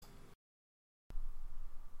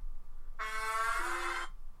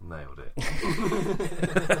nailed it.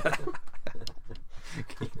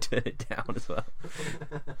 Can you turn it down as well?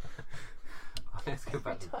 Let's go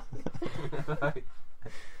back.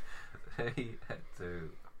 3, 2,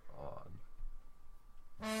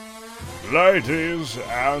 1. Ladies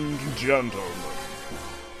and gentlemen,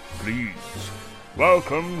 please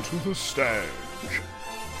welcome to the stage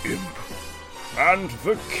Imp and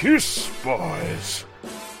the Kiss Boys.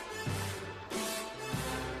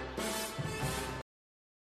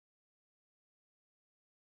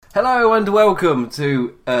 Hello and welcome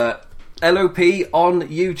to LOP on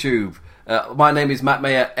YouTube. My name is Matt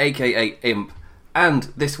Mayer, aka Imp, and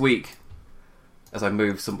this week, as I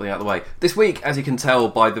move something out of the way, this week, as you can tell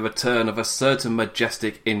by the return of a certain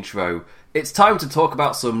majestic intro, it's time to talk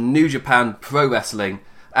about some New Japan Pro Wrestling,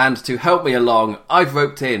 and to help me along, I've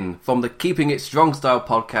roped in, from the Keeping It Strong Style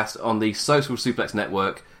podcast on the Social Suplex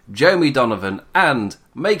Network, Jeremy Donovan, and,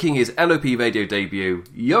 making his LOP radio debut,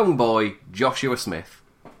 young boy Joshua Smith.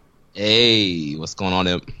 Hey, what's going on,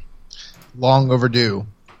 Imp? Long overdue.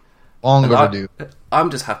 Long overdue. I'm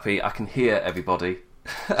just happy I can hear everybody.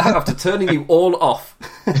 After turning you all off,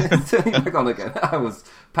 turning back on again, I was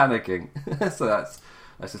panicking. So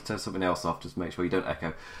let's just turn something else off, just make sure you don't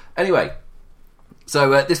echo. Anyway,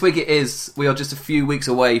 so this week we are just a few weeks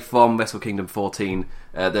away from Wrestle Kingdom 14.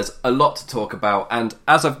 There's a lot to talk about, and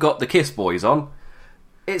as I've got the Kiss Boys on,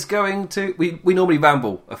 it's going to... We normally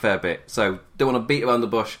ramble a fair bit, so don't want to beat around the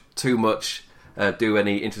bush too much, do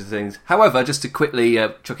any interesting things. However, just to quickly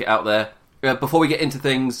chuck it out there, before we get into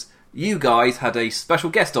things, you guys had a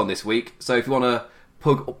special guest on this week, so if you want to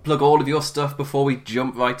plug all of your stuff before we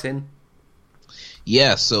jump right in.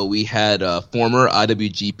 Yeah, so we had former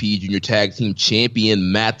IWGP Junior Tag Team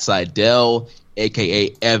Champion Matt Sydal,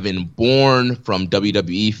 a.k.a. Evan Bourne from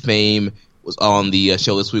WWE fame, was on the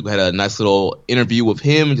show this week. We had a nice little interview with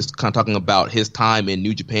him, just kind of talking about his time in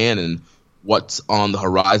New Japan and what's on the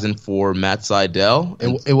horizon for Matt Sydal.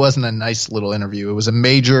 It wasn't a nice little interview. It was a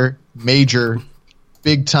major,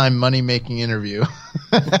 big-time money-making interview.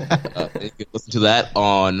 You can listen to that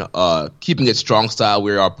on Keeping It Strong Style.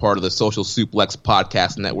 We are part of the Social Suplex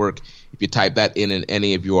Podcast Network. If you type that in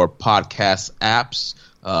any of your podcast apps,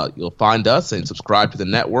 you'll find us and subscribe to the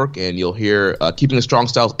network, and you'll hear Keeping It Strong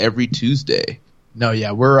Styles every Tuesday. No,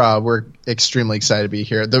 yeah, we're extremely excited to be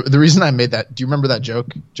here. The reason I made that, do you remember that joke,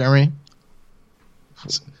 Jeremy?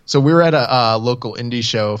 So we were at a local indie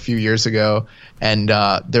show a few years ago, and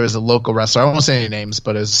there was a local wrestler. I won't say any names,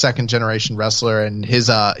 but it was a second-generation wrestler, and his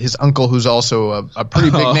uncle, who's also a pretty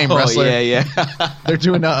big-name wrestler. Yeah. They're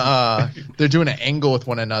doing an angle with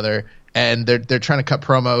one another, and they're trying to cut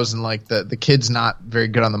promos, and like the kid's not very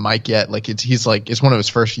good on the mic yet. Like it's one of his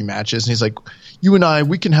first few matches, and he's like, "You and I,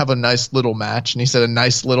 we can have a nice little match." And he said, "A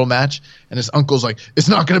nice little match," and his uncle's like, "It's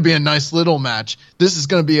not going to be a nice little match. This is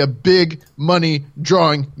going to be a big money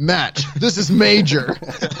drawing match. This is major."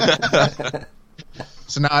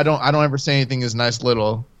 So now I don't ever say anything is nice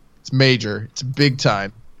little. It's major. It's big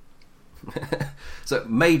time. So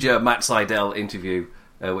major Matt Sydal interview,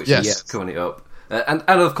 which Yes. is currently up. And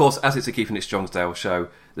of course, as it's a Keeping It Strong Style show,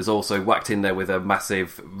 there's also whacked in there with a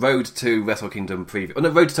massive Road to Wrestle Kingdom preview. Oh, no,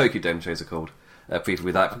 Road to Tokyo Dome shows are called. Preview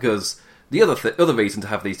with that, because the other reason to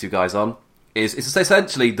have these two guys on is it's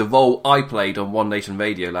essentially the role I played on One Nation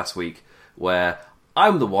Radio last week, where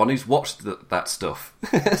I'm the one who's watched that stuff.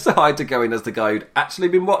 So I had to go in as the guy who'd actually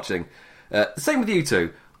been watching. Same with you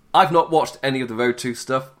two. I've not watched any of the Road to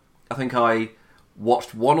stuff. I think I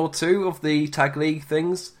watched 1 or 2 of the Tag League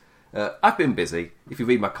things. I've been busy. If you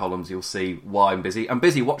read my columns, you'll see why I'm busy. I'm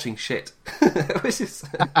busy watching shit, which is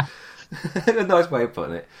a nice way of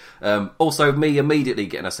putting it. Also, me immediately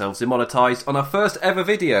getting ourselves demonetised on our first ever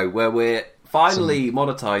video, where we're finally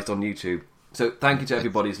monetised on YouTube. So thank you to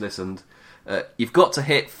everybody who's listened. You've got to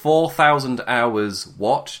hit 4,000 hours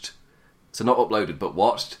watched, so not uploaded but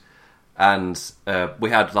watched. And we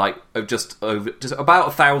had just about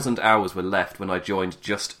 1,000 hours were left when I joined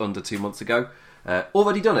just under 2 months ago.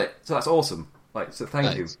 Already done it, so that's awesome. So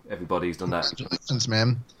thank you, everybody who's done that. Congratulations,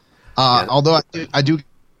 man. Although I do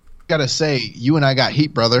gotta say, you and I got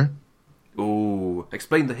heat, brother. Ooh,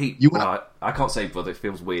 explain the heat. I can't say brother. It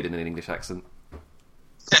feels weird in an English accent.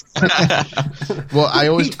 Well, I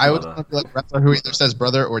always want to be like a wrestler who either says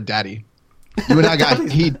brother or daddy. You and I got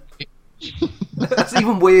heat. That's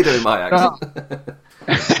even weirder in my accent.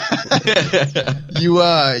 You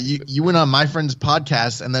went on my friend's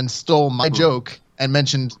podcast and then stole my joke and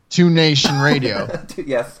mentioned Two Nation Radio.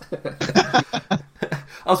 Yes.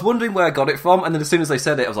 I was wondering where I got it from, and then as soon as they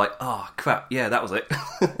said it, I was like, "Oh crap! Yeah, that was it."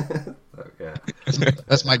 So, yeah.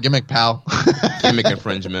 That's my gimmick, pal. Gimmick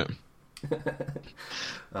infringement.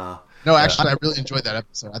 No, actually, I really enjoyed that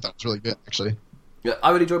episode. I thought it was really good, actually. Yeah, I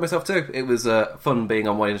really enjoyed myself too. It was fun being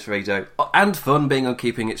on One Inch Radio and fun being on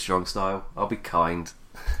Keeping It Strong Style. I'll be kind.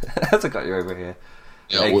 As I got you over here.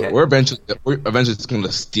 Yeah, we're eventually just going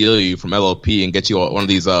to steal you from LLP and get you one of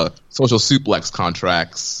these social suplex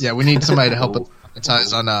contracts. Yeah, we need somebody to help us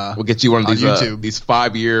monetize on. We'll get you one of these YouTube. These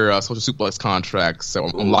 5-year social suplex contracts. So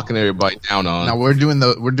I'm locking everybody down on. Now we're doing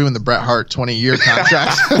the Bret Hart 20-year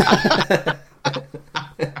contract.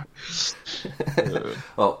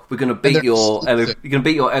 Well, we're going to beat your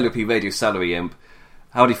LLP radio salary, Imp.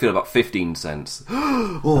 How do you feel about 15 cents?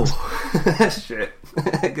 Oh, shit.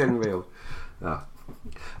 Getting real. Oh.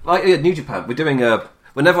 Like New Japan, we're doing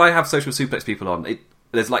whenever I have social suplex people on,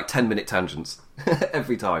 there's like 10-minute tangents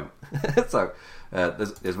every time. So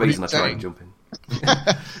there's reason I try and jump in.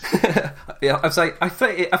 Yeah,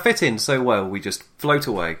 I fit in so well. We just float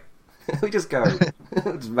away. We just go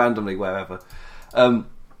just randomly wherever.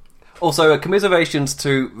 Also, commiserations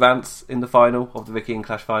to Vance in the final of the Ricky and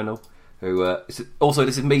Clash final. Who also,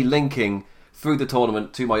 this is me linking through the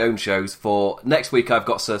tournament to my own shows. For next week, I've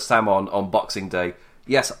got Sir Sam on Boxing Day.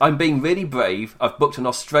 Yes, I'm being really brave. I've booked an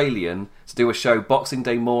Australian to do a show Boxing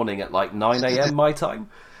Day morning at like 9 a.m. my time.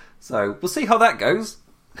 So we'll see how that goes.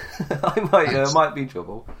 I might be in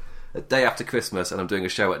trouble. A day after Christmas, and I'm doing a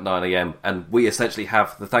show at 9 a.m. And we essentially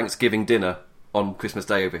have the Thanksgiving dinner on Christmas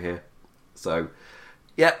Day over here. So,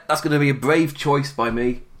 yeah, that's going to be a brave choice by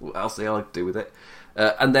me. I'll see how I do with it.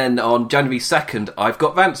 And then on January 2nd, I've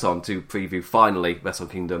got Vance on to preview, finally, Wrestle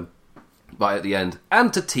Kingdom right at the end.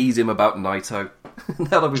 And to tease him about Naito.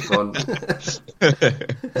 That'll be fun.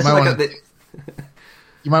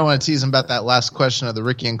 You might want to tease him about that last question of the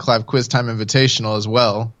Ricky and Clive Quiz Time Invitational as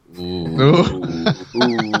well. Ooh.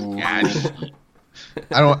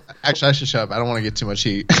 I should shut up. I don't want to get too much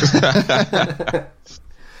heat.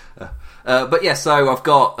 But yeah, so I've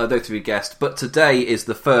got those 3 guests, but today is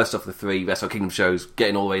the first of the 3 Wrestle Kingdom shows,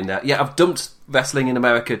 getting all the way in there. Yeah, I've dumped wrestling in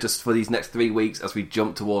America just for these next 3 weeks as we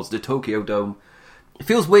jump towards the Tokyo Dome. It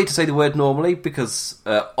feels weird to say the word normally, because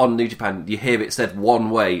on New Japan, you hear it said one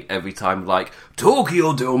way every time, like,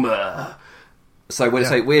 Tokyo Dome! So when I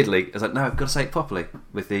say it weirdly, it's like, no, I've got to say it properly,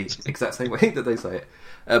 with the exact same way that they say it.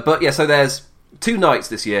 But yeah, so there's 2 nights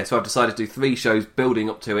this year, so I've decided to do 3 shows building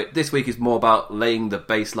up to it. This week is more about laying the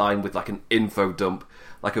baseline with like an info dump,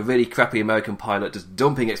 like a really crappy American pilot just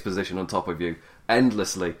dumping exposition on top of you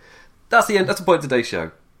endlessly. That's the end. That's the point of today's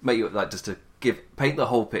show. Make you like just to paint the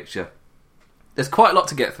whole picture. There's quite a lot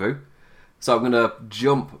to get through, so I'm going to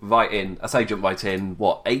jump right in. I say jump right in,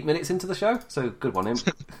 8 minutes into the show? So good one, Imp.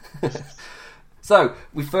 So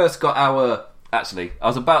we first got our. Actually, I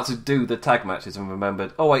was about to do the tag matches and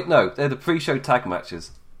remembered, oh wait, no, they're the pre-show tag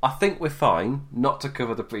matches. I think we're fine not to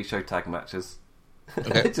cover the pre-show tag matches.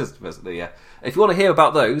 Okay. Just basically, yeah. If you want to hear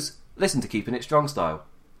about those, listen to Keeping It Strong Style,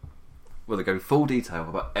 where they go full detail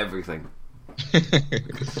about everything.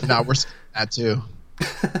 No, we're that too.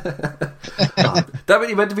 That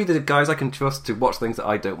really meant to be the guys I can trust to watch things that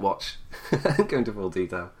I don't watch. Go into full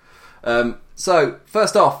detail. So,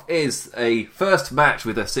 first off is a first match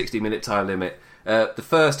with a 60-minute time limit. The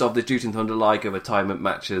first of the Jushin Thunder Liger retirement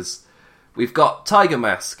matches. We've got Tiger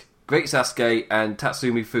Mask, Great Sasuke, and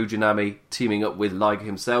Tatsumi Fujinami teaming up with Liger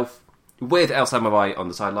himself, with El Samurai on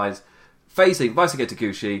the sidelines, facing Ryusuke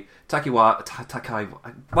Taguchi, Takai.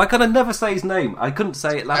 Why can I never say his name? I couldn't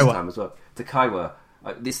say it last time as well. Takaiwa.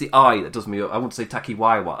 It's the I that does me up. I want to say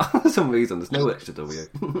Takiwaiwa for some reason. There's no extra W.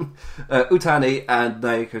 Utani and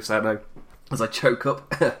Naoko Sano as I choke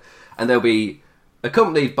up. And they'll be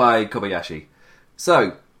accompanied by Kobayashi.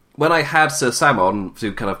 So, when I had Sir Sam on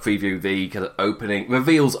to kind of preview the kind of opening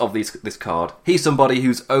reveals of this card, he's somebody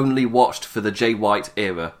who's only watched for the Jay White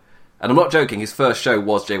era. And I'm not joking, his first show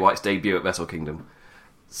was Jay White's debut at Wrestle Kingdom.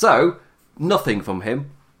 So, nothing from him.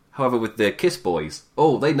 However, with the Kiss Boys,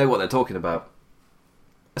 they know what they're talking about.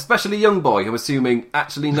 Especially Young Boy, who I'm assuming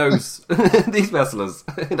actually knows these wrestlers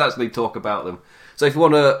and actually talk about them. So if you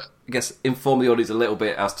want to, I guess, inform the audience a little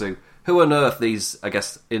bit as to who on earth these, I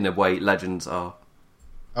guess, in a way, legends are.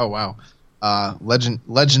 Oh, wow.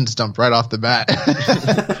 Legends dumped right off the bat.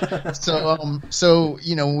 So,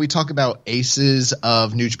 when we talk about aces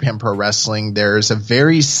of New Japan Pro Wrestling, there's a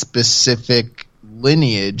very specific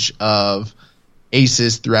lineage of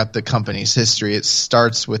aces throughout the company's history. It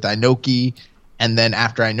starts with Inoki, and then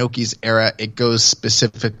after Inoki's era, it goes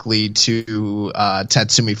specifically to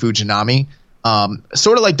Tatsumi Fujinami.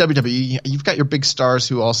 Sort of like WWE, you've got your big stars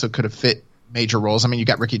who also could have fit major roles. I mean, you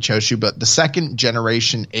got Riki Choshu, but the second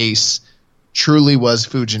generation ace truly was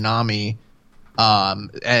Fujinami,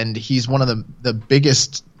 and he's one of the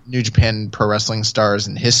biggest New Japan Pro Wrestling stars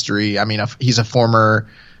in history. I mean, he's a former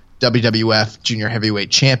WWF Junior Heavyweight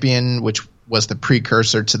Champion, which was the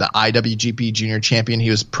precursor to the IWGP Junior Champion. He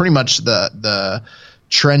was pretty much the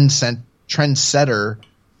trendsetter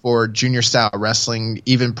for junior style wrestling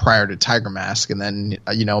even prior to Tiger Mask, and then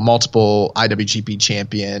multiple IWGP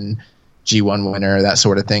champion, G1 winner, that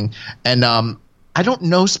sort of thing. And I don't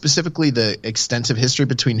know specifically the extensive history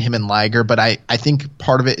between him and Liger, but I think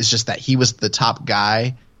part of it is just that he was the top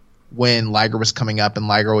guy when Liger was coming up, and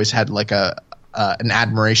Liger always had like an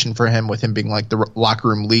admiration for him, with him being like the locker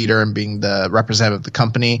room leader and being the representative of the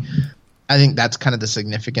company. I think that's kind of the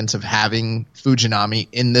significance of having Fujinami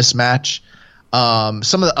in this match.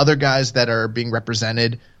 Some of the other guys that are being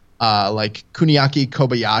represented, like Kuniaki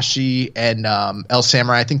Kobayashi and El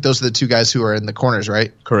Samurai, I think those are the two guys who are in the corners,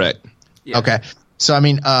 right? Correct. Yeah. Okay. So, I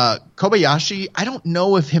mean, Kobayashi, I don't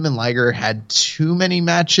know if him and Liger had too many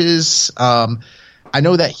matches. I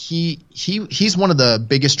know that he's one of the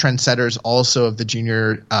biggest trendsetters also of the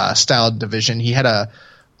junior style division. He had a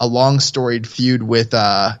long storied feud with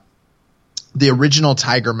the original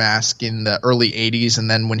Tiger Mask in the early 80s,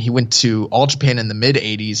 and then when he went to All Japan in the mid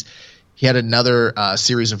 80s, he had another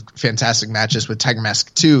series of fantastic matches with Tiger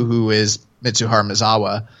Mask 2, who is Mitsuharu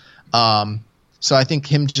Misawa. So I think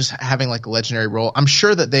him just having like a legendary role, I'm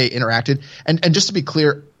sure that they interacted. And just to be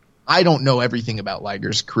clear, I don't know everything about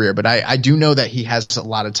Liger's career, but I do know that he has a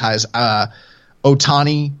lot of ties.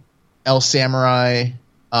 Otani, El Samurai,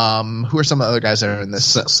 who are some of the other guys that are in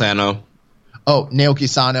this? Sano. Oh, Naoki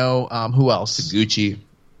Sano. Who else? Taguchi.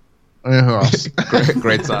 Who else?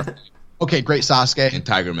 Great Sasuke. Okay, Great Sasuke. And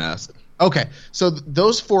Tiger Mask. Okay, so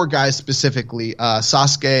those four guys specifically,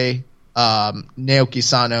 Sasuke, Naoki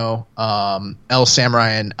Sano, El Samurai,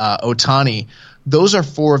 and Otani, those are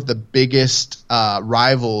four of the biggest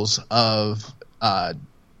rivals of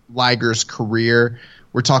Liger's career.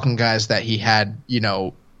 We're talking guys that he had,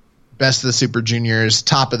 best of the Super Juniors,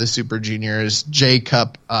 top of the Super Juniors, J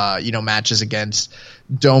Cup, matches against,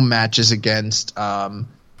 Dome matches against,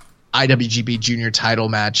 IWGP Junior title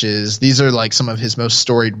matches. These are like some of his most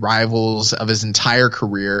storied rivals of his entire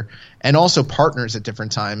career, and also partners at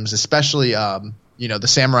different times. Especially, the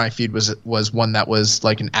Samurai feud was one that was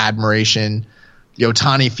like an admiration. The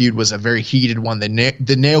Otani feud was a very heated one. The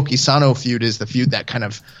Naoki Sano feud is the feud that kind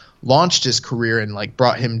of launched his career and like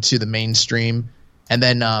brought him to the mainstream. And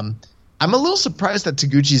then I'm a little surprised that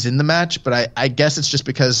Taguchi's in the match, but I guess it's just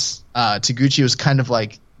because Taguchi was kind of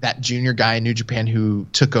like that junior guy in New Japan who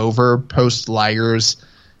took over post Liger's,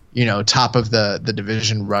 top of the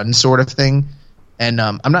division run sort of thing. And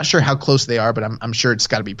I'm not sure how close they are, but I'm sure it's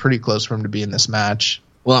got to be pretty close for him to be in this match.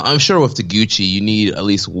 Well, I'm sure with Taguchi, you need at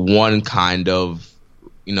least one kind of,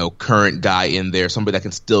 current guy in there, somebody that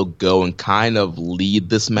can still go and kind of lead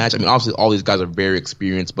this match. I mean, obviously, all these guys are very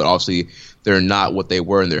experienced, but obviously they're not what they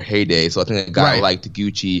were in their heyday. So I think a guy like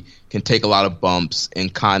Taguchi can take a lot of bumps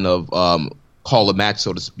and kind of call a match,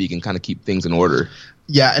 so to speak, and kind of keep things in order.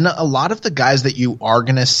 Yeah, and a lot of the guys that you are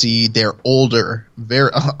going to see, they're older.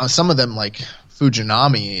 Some of them, like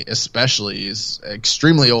Fujinami especially, is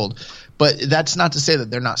extremely old. But that's not to say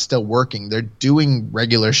that they're not still working. They're doing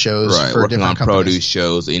regular shows for working different on companies. Produce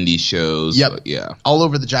shows, indie shows. Yep. Yeah. All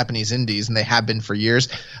over the Japanese indies, and they have been for years.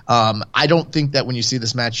 I don't think that when you see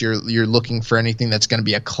this match, you're looking for anything that's going to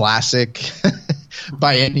be a classic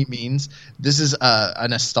by any means. This is a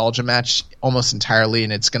nostalgia match almost entirely,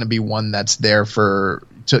 and it's going to be one that's there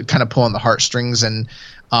to kind of pull on the heartstrings. And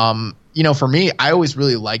for me, I always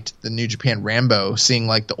really liked the New Japan Rambo, seeing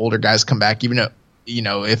like the older guys come back, even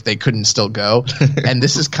if they couldn't still go. And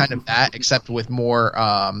this is kind of that, except with more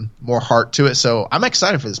heart to it. So I'm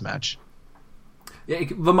excited for this match. Yeah,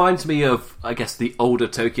 it reminds me of, I guess, the older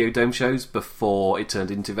Tokyo Dome shows before it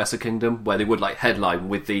turned into Wrestle Kingdom, where they would like headline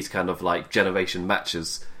with these kind of like generation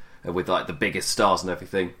matches with like the biggest stars and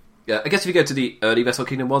everything. I guess if you go to the early Wrestle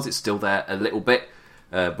Kingdom ones, it's still there a little bit,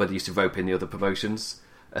 where they used to rope in the other promotions,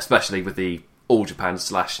 especially with the All Japan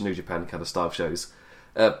 / New Japan kind of style shows.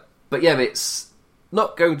 But yeah, it's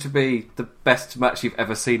not going to be the best match you've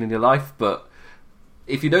ever seen in your life, but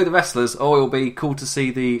if you know the wrestlers, it'll be cool to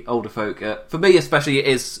see the older folk. For me, especially, it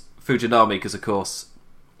is Fujinami, because of course,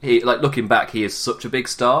 looking back, he is such a big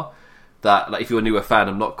star that if you're a newer fan,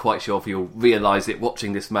 I'm not quite sure if you'll realise it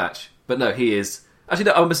watching this match. But no, he is. Actually,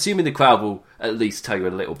 no, I'm assuming the crowd will at least tell you a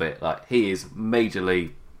little bit. Like, he is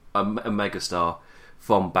majorly a megastar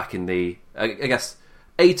from back in the, I guess,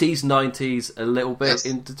 80s, 90s, a little bit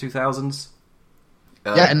into 2000s.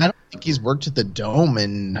 And I don't think he's worked at the Dome,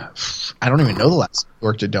 and I don't even know the last time he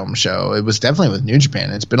worked at Dome show. It was definitely with New Japan.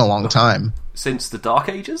 It's been a long time. Since the Dark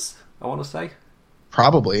Ages, I want to say.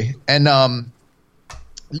 Probably. And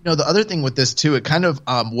The other thing with this too, it kind of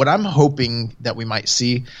what I'm hoping that we might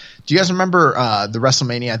see. Do you guys remember the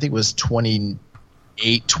WrestleMania? I think it was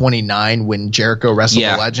 28, 29 when Jericho wrestled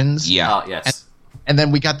the Legends. Yeah. Yes. And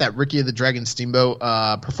then we got that Ricky of the Dragon Steamboat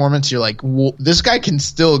performance. You're like, well, this guy can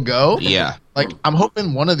still go. Yeah. Like, I'm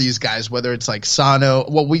hoping one of these guys, whether it's like Sano,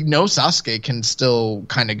 well, we know Sasuke can still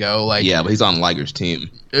kind of go. Like, Yeah, but he's on Liger's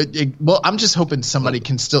team. Well, I'm just hoping somebody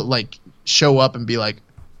can still like show up and be like,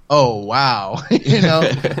 oh wow,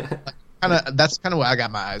 that's kind of what I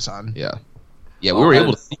got my eyes on. Yeah. Yeah, we were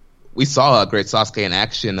able to see. We saw a great Sasuke in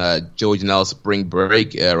action, Joey Janela Spring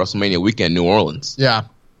Break, WrestleMania weekend, New Orleans. Yeah.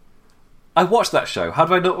 I watched that show. How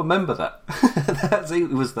do I not remember that? He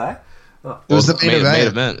was there. Oh. It was the main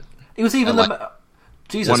event. It was even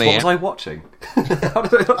Jesus, what was I watching? How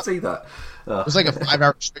did I not see that? It was like a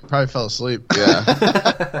 5-hour straight. Probably fell asleep.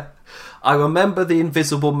 Yeah. I remember the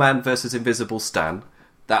Invisible Man versus Invisible Stan.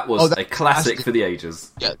 That was a classic for the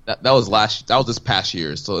ages. Yeah, that was this past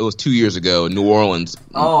year. So it was 2 years ago, New Orleans.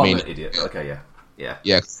 Oh, I'm an idiot. Okay, yeah.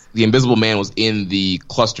 Yeah, the Invisible Man was in the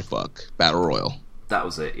Clusterfuck Battle Royal. That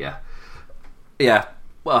was it, yeah. Yeah.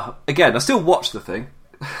 Well, again, I still watched the thing.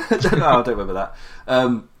 I don't remember that.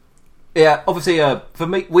 Yeah, obviously, for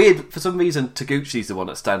me, for some reason, Taguchi's the one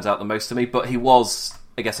that stands out the most to me, but he was,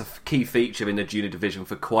 I guess, a key feature in the junior division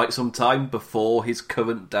for quite some time before his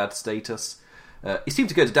current dad status. He seemed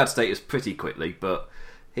to go to dad status pretty quickly, but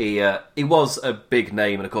he was a big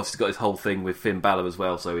name, and of course he's got his whole thing with Finn Balor as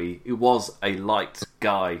well, so he was a liked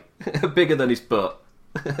guy. Bigger than his butt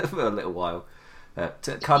for a little while.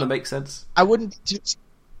 To kind of make sense. I wouldn't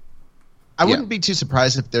be too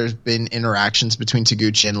surprised if there's been interactions between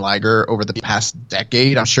Taguchi and Liger over the past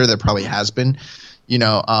decade. I'm sure there probably has been.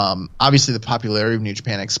 Obviously the popularity of New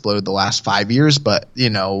Japan exploded the last 5 years, but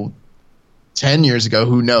 10 years ago,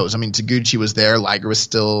 who knows? I mean, Taguchi was there. Liger was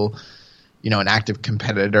still, an active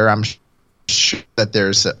competitor. I'm sure that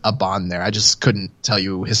there's a bond there. I just couldn't tell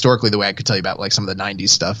you historically the way I could tell you about like some of the 90s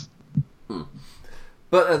stuff.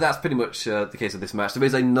 But that's pretty much the case of this match. There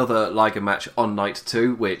is another Liger match on night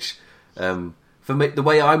 2, which, for me, the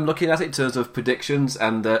way I'm looking at it in terms of predictions,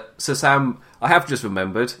 and Sir Sam, I have just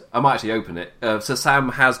remembered, I might actually open it. Sir Sam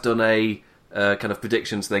has done a kind of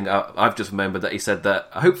predictions thing. I've just remembered that he said that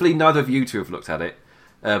hopefully neither of you two have looked at it,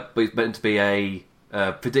 but it's meant to be a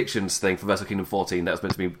predictions thing for Wrestle Kingdom 14 that was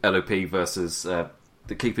meant to be LOP versus the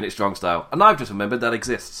Keeping It Strong style. And I've just remembered that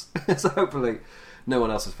exists. So hopefully no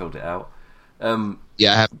one else has filled it out.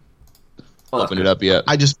 Yeah, I haven't opened it up yet.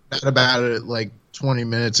 I just thought about it like 20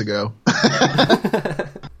 minutes ago.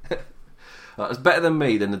 It's better than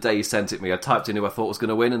me. Than the day you sent it me, I typed in who I thought was going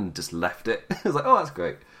to win and just left it. I was like, oh, that's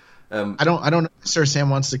great. I don't know if Sir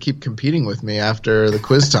Sam wants to keep competing with me after the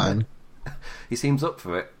quiz time. He seems up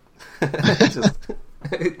for it.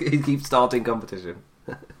 He keeps starting competition.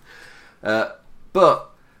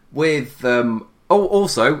 But with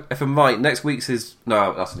also, if I'm right, next week's is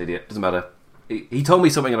that's an idiot. Doesn't matter. He told me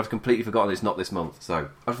something and I've completely forgotten it's not this month. So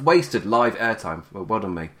I've wasted live airtime. Well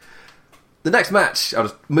done me. The next match, I'll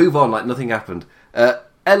just move on like nothing happened.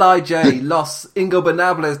 LIJ Los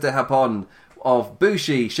Ingobernables de Japón of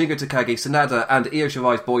Bushi, Shingo Takagi, Sanada, and Io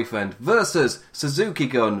Shirai's boyfriend versus Suzuki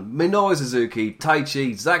Gun, Minoru Suzuki,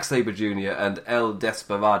 Taichi, Zack Sabre Jr., and El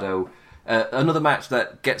Desperado. Another match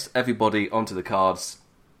that gets everybody onto the cards.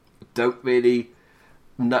 Don't really...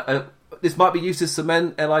 this might be used to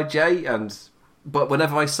cement LIJ, but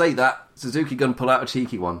whenever I say that, Suzuki Gun pull out a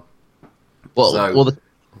cheeky one. Well,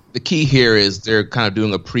 the key here is they're kind of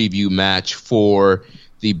doing a preview match for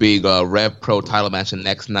the big Rev Pro title match the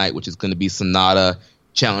next night, which is going to be Sonata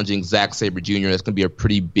challenging Zack Sabre Jr. That's going to be a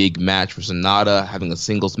pretty big match for Sonata, having a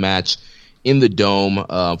singles match in the Dome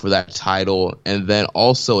for that title. And then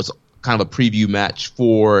also it's kind of a preview match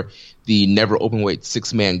for the Never Openweight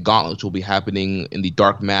 6-man gauntlet, which will be happening in the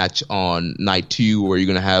dark match on night 2, where you're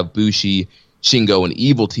going to have Bushi, Shingo, and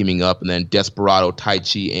Evil teaming up, and then Desperado,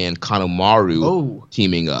 Taichi, and Kanemaru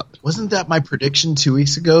teaming up. Wasn't that my prediction 2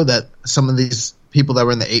 weeks ago, that some of these people that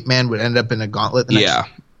were in the 8-man would end up in a gauntlet?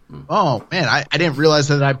 Oh, man, I didn't realize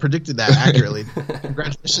that I predicted that accurately.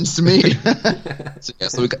 Congratulations to me.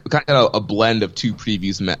 So we kind of got a blend of two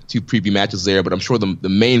preview matches there, but I'm sure the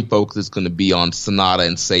main focus is going to be on Sonata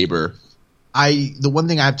and Sabre. The one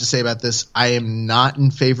thing I have to say about this, I am not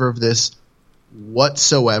in favor of this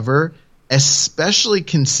whatsoever, especially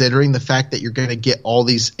considering the fact that you're going to get all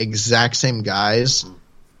these exact same guys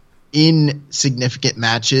in significant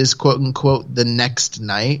matches, quote unquote, the next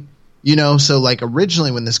night. So like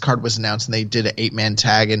originally when this card was announced and they did an 8-man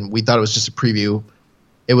tag and we thought it was just a preview,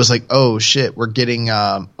 it was like, oh shit, we're getting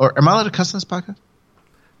or am I allowed to cuss on this podcast?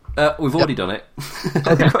 We've already done it.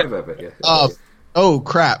 Okay. Oh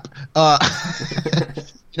crap!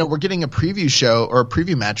 We're getting a preview show or a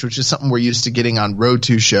preview match, which is something we're used to getting on Road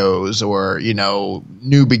to shows or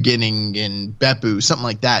New Beginning in Beppu, something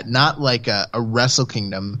like that. Not like a Wrestle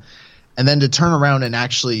Kingdom, and then to turn around and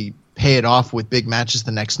actually pay it off with big matches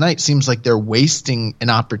the next night seems like they're wasting an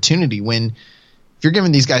opportunity. When if you're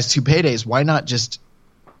giving these guys 2 paydays, why not just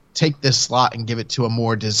take this slot and give it to a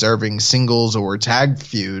more deserving singles or tag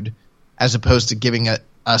feud, as opposed to giving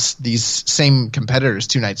us these same competitors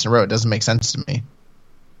 2 nights in a row? It doesn't make sense to me.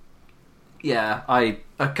 Yeah, I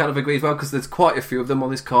kind of agree as well, because there's quite a few of them on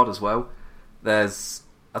this card as well. I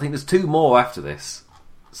think there's 2 more after this,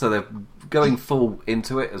 so they're going full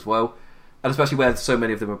into it as well, and especially where so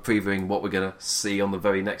many of them are previewing what we're going to see on the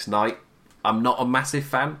very next night. I'm not a massive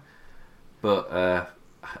fan, but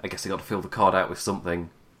I guess they got to fill the card out with something,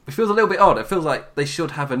 which feels a little bit odd. It feels like they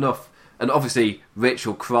should have enough. And obviously, Rich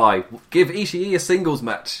will cry, give Ishii a singles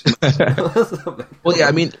match. Well, yeah,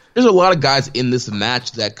 I mean, there's a lot of guys in this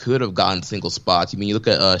match that could have gotten single spots. I mean, you look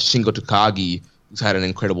at Shingo Takagi, who's had an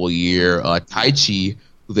incredible year. Taichi,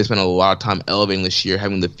 who they spent a lot of time elevating this year,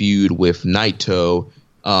 having the feud with Naito.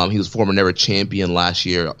 He was former Never champion last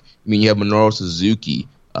year. I mean, you have Minoru Suzuki.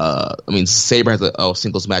 Sabre has a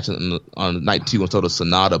singles match on night 2, and so does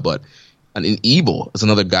Sonata, but... And Evil is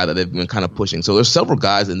another guy that they've been kind of pushing. So there's several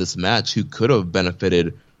guys in this match who could have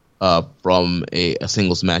benefited from a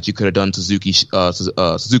singles match. You could have done Suzuki versus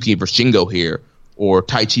Shingo here, or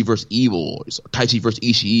Taichi versus Evil, or Taichi versus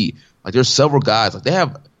Ishii. Like, there's several guys. Like, they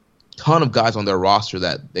have a ton of guys on their roster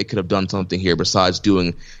that they could have done something here besides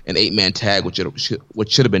doing an 8-man tag, which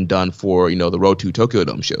should have been done for the Road to Tokyo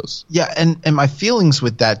Dome shows. Yeah, and my feelings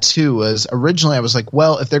with that too was originally I was like,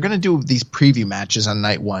 well, if they're going to do these preview matches on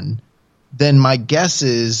night 1. Then my guess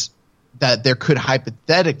is that there could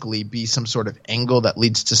hypothetically be some sort of angle that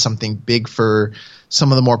leads to something big for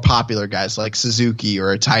some of the more popular guys like Suzuki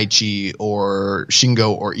or Taichi or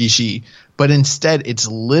Shingo or Ishii. But instead, it's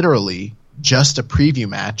literally just a preview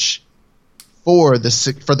match for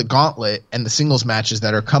the gauntlet and the singles matches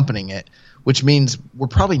that are accompanying it, which means we're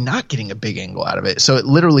probably not getting a big angle out of it. So it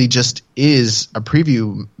literally just is a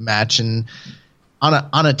preview match, and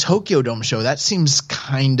on a Tokyo Dome show, that seems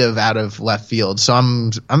kind of out of left field. So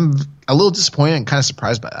I'm a little disappointed and kind of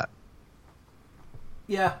surprised by that.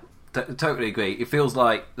 Yeah, totally agree. It feels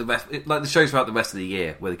like the shows throughout the rest of the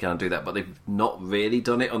year where they kind of do that, but they've not really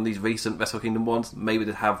done it on these recent Wrestle Kingdom ones. Maybe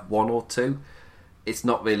they have 1 or 2. It's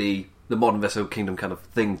not really the modern Wrestle Kingdom kind of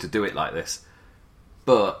thing to do it like this.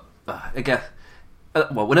 But I guess,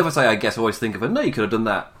 whenever I say I guess, I always think of no, you could have done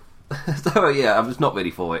that. So yeah, I'm just not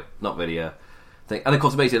really for it. Not really thing. And of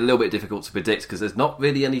course it makes it a little bit difficult to predict because there's not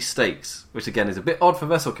really any stakes, which again is a bit odd for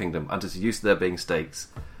Wrestle Kingdom. I'm just used to there being stakes.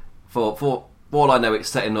 For all I know, it's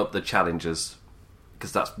setting up the challengers,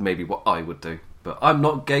 because that's maybe what I would do. But I'm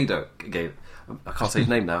not Gedo. I can't say his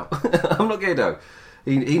name now. I'm not Gedo.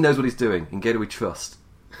 He knows what he's doing. In Gedo we trust.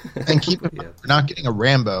 And keep in mind, we're not getting a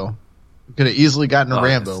Rambo. We could have easily gotten a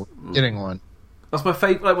Rambo. Getting one. That's my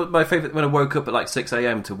favourite. My favourite when I woke up at like 6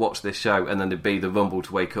 a.m. to watch this show, and then there'd be the Rumble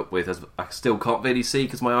to wake up with. As I still can't really see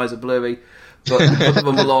because my eyes are blurry, but put the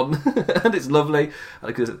Rumble on, and it's lovely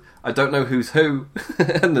because I don't know who's who,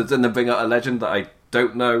 and then they bring out a legend that I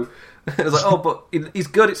don't know. It's like, oh, but he's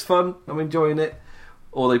good. It's fun. I'm enjoying it.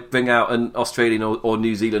 Or they bring out an Australian or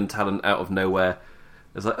New Zealand talent out of nowhere.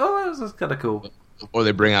 It's like, oh, that's kind of cool. Or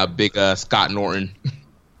they bring out big Scott Norton.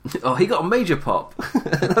 Oh, he got a major pop.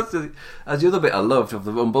 That's the other bit I loved of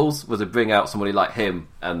the Rumbles, was to bring out somebody like him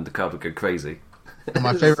and the crowd would go crazy. And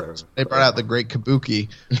my favorite, they brought out the great Kabuki.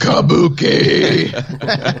 Kabuki!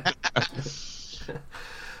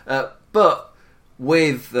 But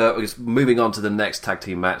with moving on to the next tag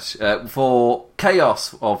team match, for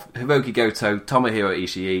Chaos of Hiroki Goto, Tomohiro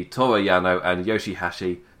Ishii, Toru Yano and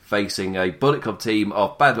Yoshihashi facing a Bullet Club team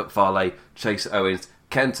of Bad Luck Fale, Chase Owens,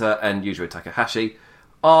 Kenta and Yujiro Takahashi.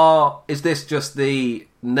 Is this just the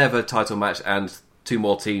Never title match and 2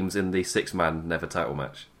 more teams in the 6-man Never title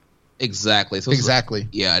match? Exactly. So exactly.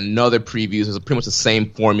 Another preview. It's pretty much the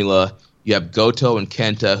same formula. You have Goto and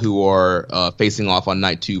Kenta who are facing off on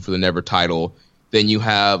night 2 for the Never title. Then you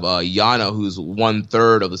have Yano, who's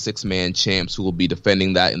 1/3 of the 6-man champs, who will be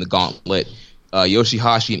defending that in the gauntlet.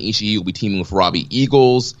 Yoshihashi and Ishii will be teaming with Robbie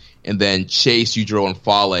Eagles. And then Chase, Yujiro, and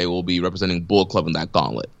Fale will be representing Bullet Club in that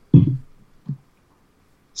gauntlet.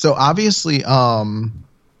 So obviously,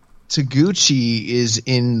 Taguchi is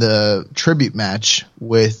in the tribute match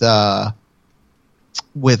with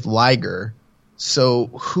Liger. So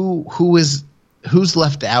who's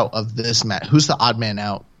left out of this match? Who's the odd man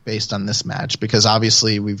out based on this match? Because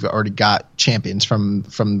obviously we've already got champions from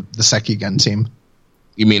the Sekigun team.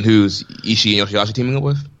 You mean who's Ishii and Yoshihashi teaming up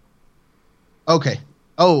with? Okay.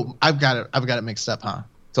 Oh, I've got it mixed up, huh?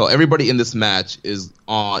 So everybody in this match is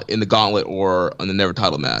in the Gauntlet or on the Never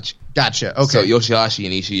title match. Gotcha. Okay. So Yoshihashi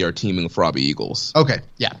and Ishii are teaming for Robbie Eagles. Okay.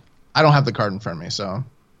 Yeah. I don't have the card in front of me, so.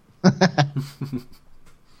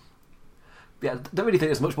 Yeah, don't really think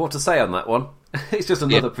there's much more to say on that one. It's just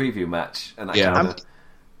another preview match, and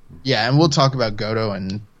yeah, and we'll talk about Goto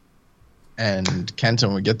and Kenta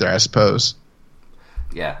when we get there, I suppose.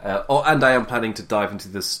 Yeah, and I am planning to dive into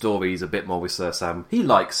the stories a bit more with Sir Sam. He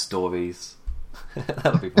likes stories.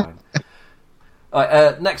 That'll be fine. All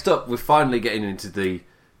right, next up, we're finally getting into the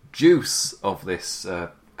juice of this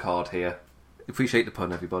card here. Appreciate the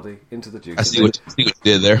pun, everybody. Into the juice. I see what you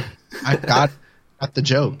did there. I got the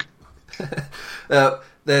joke.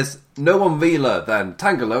 There's no one realer than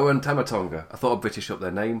Tangaloa and Tamatonga. I thought I'd British up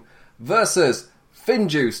their name. Versus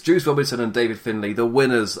FinJuice, Juice Robinson and David Finlay, the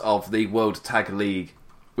winners of the World Tag League,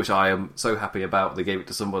 which I am so happy about. They gave it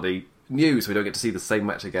to somebody new, so we don't get to see the same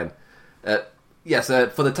match again. Yes,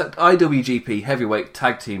 for the IWGP Heavyweight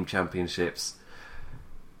Tag Team Championships.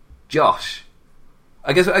 Josh,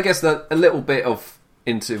 I guess that a little bit of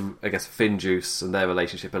into FinJuice and their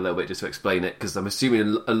relationship a little bit just to explain it, because I'm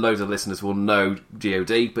assuming a load of listeners will know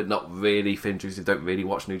GOD, but not really FinJuice who don't really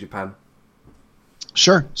watch New Japan.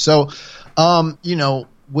 Sure. So,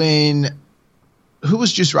 who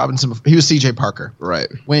was Juice Robinson before? He was CJ Parker. Right.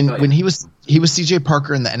 When he was CJ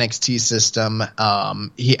Parker in the NXT system,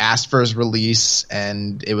 he asked for his release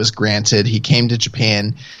and it was granted. He came to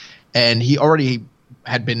Japan and he already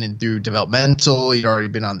had been in through developmental. He'd already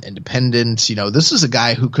been on independent. This is a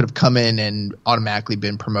guy who could have come in and automatically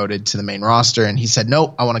been promoted to the main roster. And he said,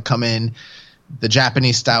 no, I want to come in the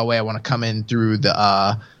Japanese style way. I want to come in through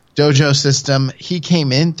the dojo system. He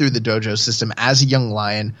came in through the dojo system as a young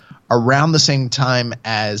lion around the same time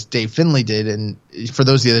as Dave Finlay did. And for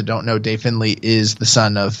those of you that don't know, Dave Finlay is the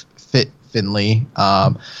son of Fit Finlay.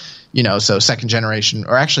 So second generation,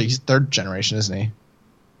 or actually he's third generation, isn't he?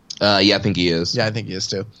 Yeah, I think he is. Yeah, I think he is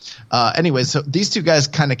too. Anyway, so these two guys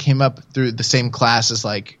kind of came up through the same class as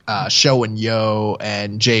like Sho and Yo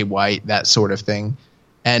and Jay White, that sort of thing.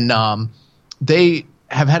 And they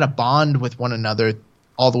have had a bond with one another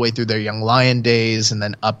all the way through their Young Lion days and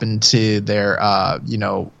then up into their,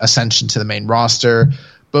 ascension to the main roster.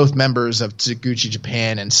 Both members of Taguchi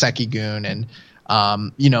Japan and Sekigun. And,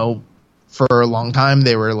 for a long time,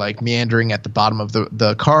 they were like meandering at the bottom of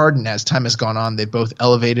the card, and as time has gone on, they've both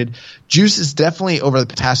elevated. Juice is definitely over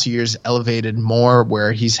the past few years elevated more,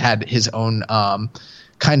 where he's had his own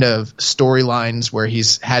kind of storylines where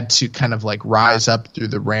he's had to kind of like rise up through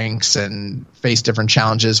the ranks and face different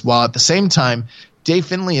challenges, while at the same time, Dave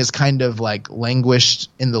Finlay has kind of like languished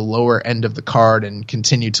in the lower end of the card and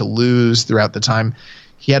continued to lose throughout the time.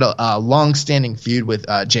 He had a long-standing feud with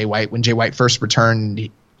Jay White. When Jay White first returned,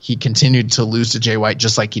 he continued to lose to Jay White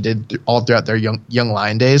just like he did all throughout their young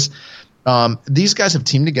Lion days. These guys have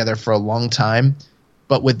teamed together for a long time,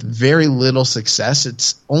 but with very little success.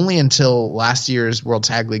 It's only until last year's World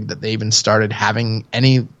Tag League that they even started having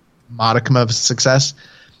any modicum of success.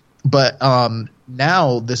 But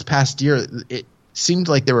now, this past year, it seemed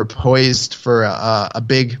like they were poised for a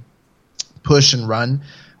big push and run.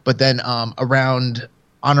 But then around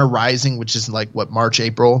Honor Rising, which is like, March,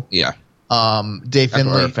 April? Yeah. Dave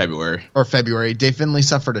Finlay, February. Dave Finlay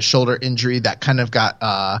suffered a shoulder injury that kind of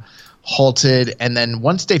got halted, and then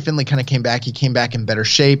once Dave Finlay kind of came back, he came back in better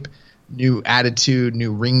shape, new attitude,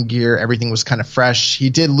 new ring gear, everything was kind of fresh. He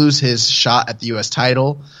did lose his shot at the U.S.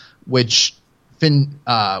 title, which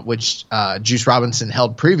Juice Robinson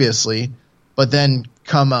held previously, but then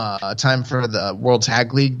come time for the World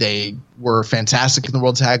Tag League, they were fantastic in the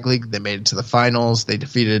World Tag League. They made it to the finals. They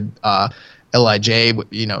defeated LIJ,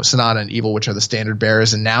 Sonata and Evil, which are the standard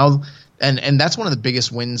bearers, and now, and that's one of the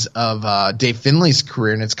biggest wins of Dave Finlay's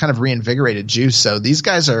career, and it's kind of reinvigorated Juice. So these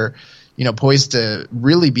guys are, poised to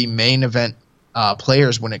really be main event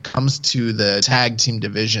players when it comes to the tag team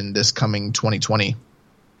division this coming 2020.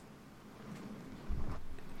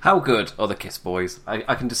 How good are the Kiss Boys?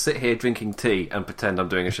 I can just sit here drinking tea and pretend I'm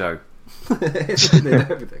doing a show.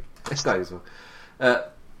 Everything. It's nice as well.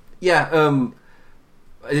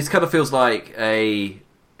 This kind of feels like a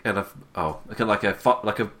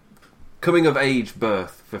coming of age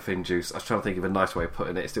birth for FinJuice. I was trying to think of a nice way of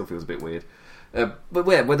putting it. It still feels a bit weird. But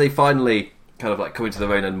when they finally kind of like come into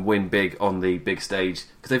their own and win big on the big stage,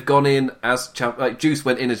 because they've gone in as Juice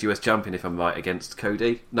went in as US champion, if I'm right, against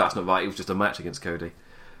Cody. No, that's not right. It was just a match against Cody.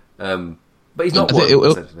 But he's not won,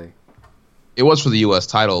 essentially. It was for the U.S.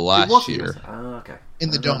 title It was last the year. US. Ah, okay. In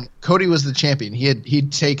the Dome, Cody was the champion.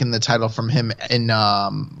 He'd taken the title from him in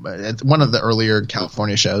at one of the earlier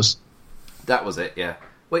California shows. That was it, yeah.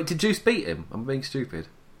 Wait, did Juice beat him? I'm being stupid.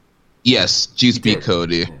 Yes, Juice beat did.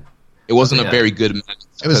 Cody. Yeah. It wasn't Yeah. a very good match.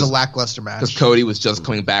 It was a lackluster match. Because Cody was just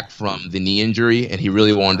coming back from the knee injury, and he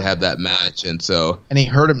really wanted to have that match, and so And he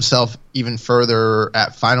hurt himself even further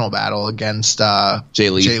at Final Battle against Jay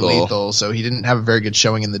Lethal. So he didn't have a very good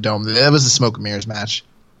showing in the Dome. That was a smoke and mirrors match.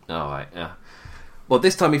 All right, yeah. Well,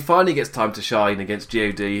 this time he finally gets time to shine against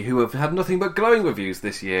GOD, who have had nothing but glowing reviews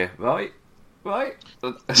this year, right? Right?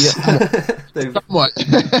 They've- What?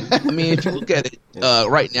 I mean, if you look at it,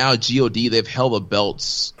 right now, GOD, they've held the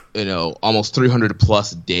belts, almost 300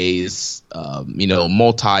 plus days,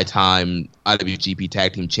 multi-time IWGP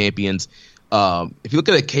Tag Team Champions. If you look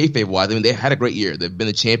at it kayfabe-wise, I mean, they had a great year. They've been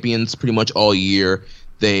the champions pretty much all year.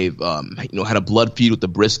 They've, had a blood feud with the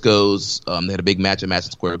Briscoes. They had a big match at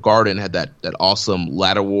Madison Square Garden, had that awesome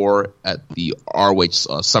ladder war at the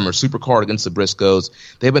ROH Summer Supercard against the Briscoes.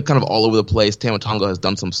 They've been kind of all over the place. Tama Tonga has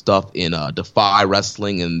done some stuff in Defy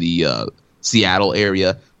Wrestling in the Seattle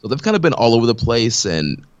area. So they've kind of been all over the place,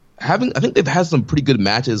 and I think they've had some pretty good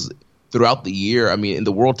matches throughout the year. I mean, in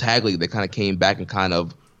the World Tag League, they kind of came back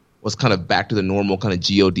and was back to the normal kind of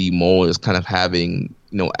GOD mold, is kind of having,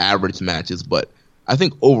 average matches. But I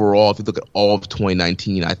think overall, if you look at all of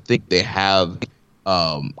 2019, I think they have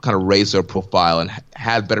kind of raised their profile and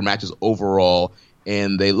had better matches overall.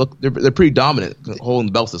 And they're pretty dominant, holding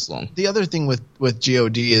the belts this long. The other thing with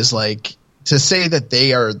GOD is to say that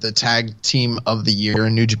they are the tag team of the year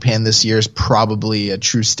in New Japan this year is probably a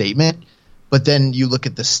true statement. But then you look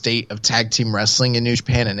at the state of tag team wrestling in New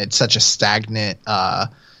Japan, and it's such a stagnant,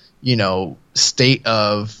 state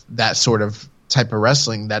of that sort of type of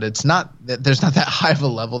wrestling that there's not that high of a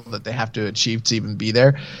level that they have to achieve to even be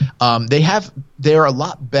there. They're a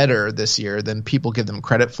lot better this year than people give them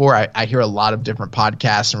credit for. I hear a lot of different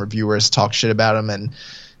podcasts and reviewers talk shit about them, and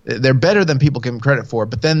they're better than people give them credit for.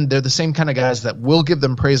 But then they're the same kind of guys that will give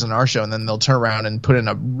them praise on our show, and then they'll turn around and put in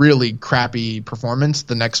a really crappy performance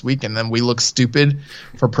the next week, and then we look stupid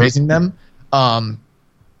for praising them.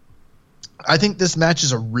 I think this match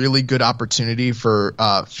is a really good opportunity for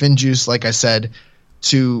FinJuice, like I said,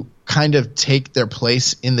 to kind of take their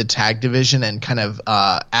place in the tag division and kind of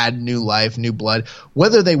add new life, new blood,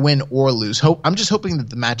 whether they win or lose. I'm just hoping that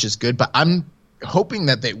the match is good, but I'm hoping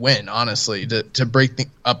that they win, honestly, to break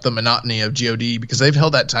up the monotony of GOD, because they've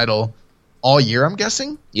held that title all year, I'm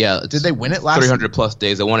guessing. Yeah. Did they win it last 300 plus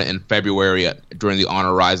days. They won it in February during the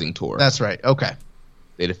Honor Rising tour. That's right. Okay.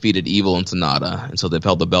 They defeated Evil and Sonata, and so they've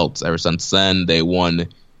held the belts ever since then. They won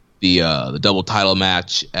the double title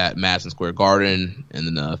match at Madison Square Garden, and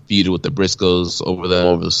then feuded with the Briscoes over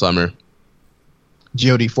the summer.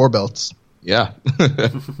 GOD 4 belts. Yeah.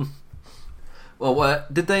 Well,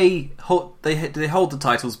 did they hold the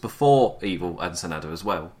titles before Evil and Sonata as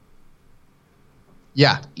well?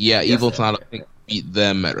 Yeah. Yeah, Evil and Sonata, I think, beat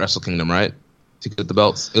them at Wrestle Kingdom, right? To get the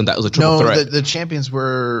belts. And that was a triple threat. No, the champions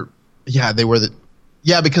were... Yeah, they were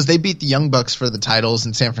because they beat the Young Bucks for the titles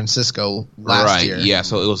in San Francisco last year. Yeah,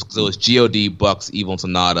 so it was GOD, Bucks, Evil and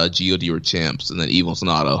Sonata. GOD were champs, and then Evil and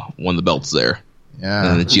Sonata won the belts there.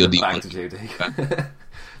 Yeah. And then GOD Back won. to GOD.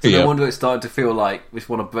 So no wonder it's starting to feel like we just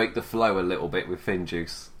want to break the flow a little bit with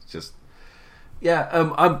FinJuice. Just,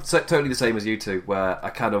 I'm totally the same as you two, where I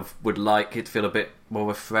kind of would like it to feel a bit more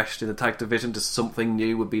refreshed in the tag division. Just something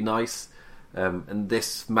new would be nice. And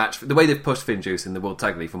this match, the way they've pushed FinJuice in the World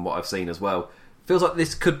Tag League, from what I've seen as well, feels like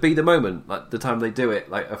this could be the moment, like the time they do it,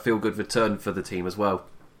 like a feel-good return for the team as well.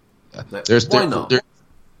 Why not?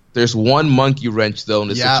 There's one monkey wrench, though, in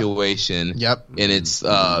this situation. Yep. And it's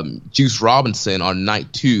Juice Robinson on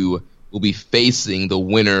night 2 will be facing the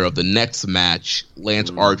winner of the next match, Lance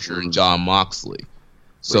Archer and Jon Moxley.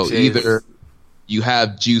 So either you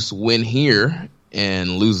have Juice win here and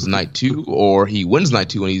loses night 2, or he wins night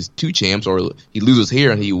 2 and he's 2 champs, or he loses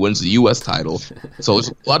here and he wins the U.S. title. So there's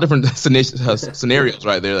a lot of different scenarios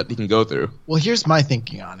right there that he can go through. Well, here's my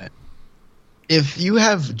thinking on it. If you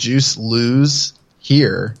have Juice lose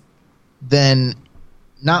here, then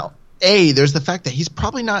there's the fact that he's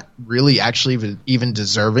probably not really actually even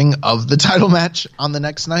deserving of the title match on the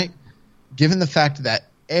next night, given the fact that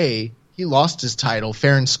A, he lost his title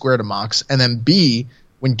fair and square to Mox, and then B,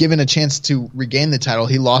 when given a chance to regain the title,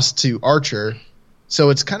 he lost to Archer.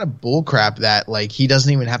 So it's kind of bullcrap that he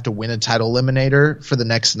doesn't even have to win a title eliminator for the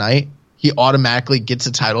next night. He automatically gets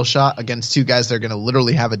a title shot against 2 guys that are going to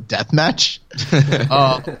literally have a death match.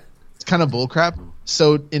 It's kind of bullcrap.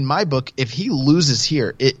 So in my book, if he loses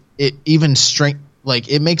here, it even Like,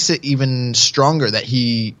 it makes it even stronger that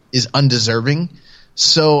he is undeserving.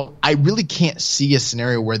 So I really can't see a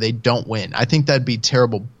scenario where they don't win. I think that'd be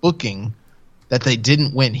terrible booking that they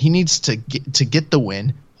didn't win. He needs to get the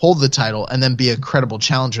win, hold the title, and then be a credible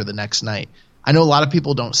challenger the next night. I know a lot of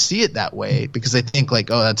people don't see it that way because they think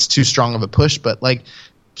like, oh, that's too strong of a push. But like,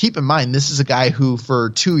 keep in mind, this is a guy who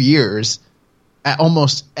for 2 years, at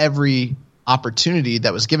almost every opportunity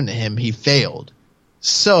that was given to him, he failed.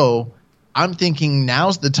 So I'm thinking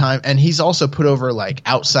now's the time, and he's also put over like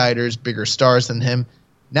outsiders, bigger stars than him.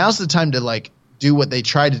 Now's the time to like do what they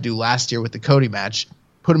tried to do last year with the Cody match,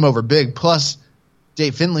 put him over big. Plus,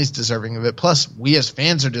 Dave Finlay's deserving of it. Plus, we as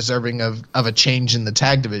fans are deserving of a change in the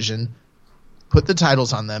tag division. Put the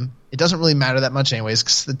titles on them. It doesn't really matter that much anyways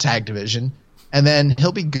because it's the tag division. And then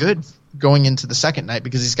he'll be good going into the second night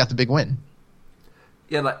because he's got the big win.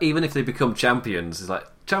 Yeah, like even if they become champions, it's like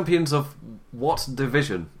champions of what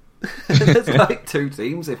division? There's like 2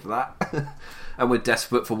 teams, if that. And we're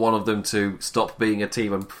desperate for one of them to stop being a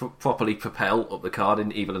team and properly propel up the card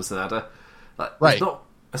in Evil and Sanada. Like, right. It's not,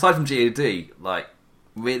 aside from GAD, like,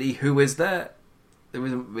 really, who is there? There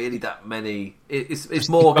isn't really that many. It's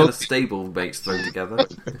more kind of stable mates thrown together.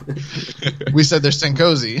 We said there's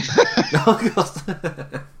Senkozy. Oh,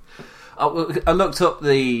 God. I looked up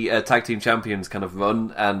the Tag Team Champions kind of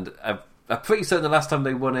run, and I'm pretty certain the last time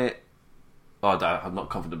they won it. Oh, no, I'm not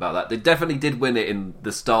confident about that. They definitely did win it in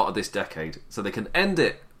the start of this decade, so they can end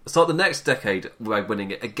it, start the next decade by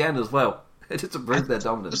winning it again as well. Just to prove their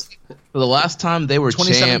dominance. For the last time they were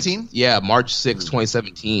 2017? champs, yeah, March 6,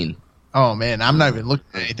 2017. Oh man, I'm not even looking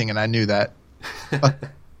at anything, and I knew that.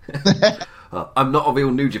 I'm not a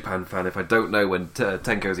real New Japan fan if I don't know when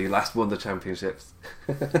Tenkozy last won the championships.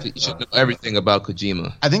 You should know everything about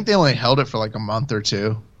Kojima. I think they only held it for like a month or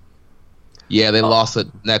 2. Yeah, they lost it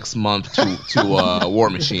next month to War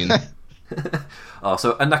Machine.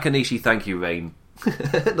 So a Nakanishi thank you reign.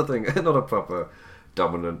 Nothing, not a proper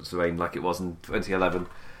dominance reign like it was in 2011.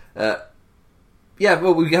 Yeah,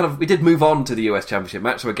 well, we did move on to the US Championship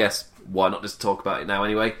match, so I guess why not just talk about it now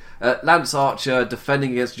anyway. Lance Archer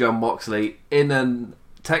defending against Jon Moxley in a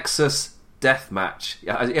Texas death match.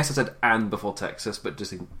 Yeah, yes, I said "and" before Texas, but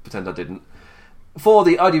just pretend I didn't. For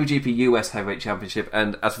the IWGP US Heavyweight Championship,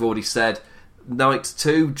 and as we've already said, Night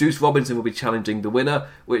 2, Juice Robinson will be challenging the winner,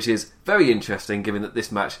 which is very interesting given that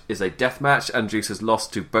this match is a death match, and Juice has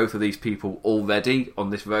lost to both of these people already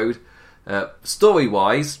on this road.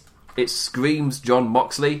 Story-wise, it screams Jon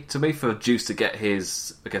Moxley to me for Juice to get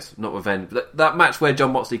his, I guess, not revenge, but that match where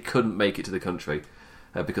Jon Moxley couldn't make it to the country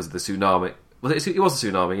because of the tsunami. It was a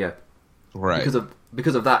tsunami, yeah. Right.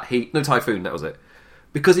 Because of that, typhoon, that was it.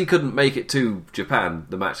 Because he couldn't make it to Japan,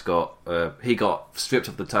 the match he got stripped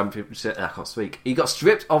of the championship. I can't speak. He got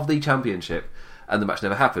stripped of the championship, and the match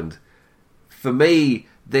never happened. For me,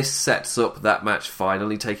 this sets up that match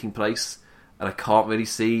finally taking place, and I can't really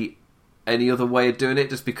see any other way of doing it,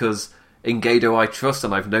 just because in Gedo I trust,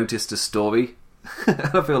 and I've noticed a story.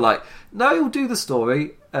 I feel like, no, he'll do the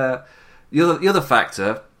story. The other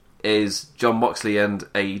factor is Jon Moxley and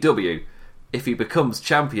AEW. If he becomes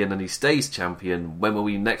champion and he stays champion, when will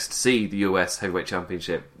we next see the US Heavyweight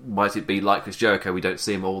Championship? Might it be like Chris Jericho, we don't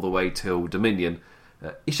see him all the way till Dominion?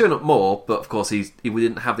 He's shown up more, but of course he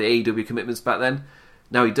didn't have the AEW commitments back then.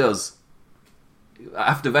 Now he does.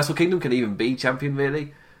 After Wrestle Kingdom, can he even be champion,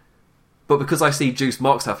 really? But because I see Juice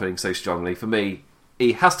Mox happening so strongly, for me,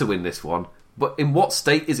 he has to win this one. But in what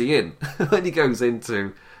state is he in when he goes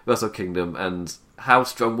into Wrestle Kingdom, and how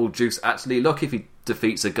strong will Juice actually look if he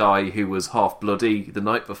defeats a guy who was half bloody the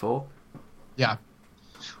night before? Yeah.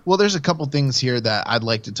 Well, there's a couple things here that I'd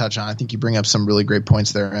like to touch on. I think you bring up some really great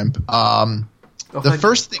points there, Imp. The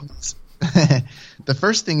first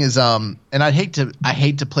thing is, and I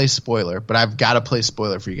hate to play spoiler, but I've got to play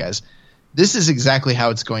spoiler for you guys. This is exactly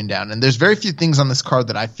how it's going down, and there's very few things on this card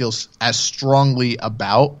that I feel as strongly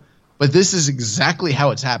about, but this is exactly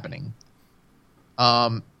how it's happening.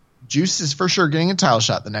 Juice is for sure getting a title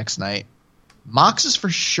shot the next night. Mox is for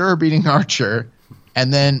sure beating Archer,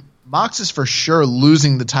 and then Mox is for sure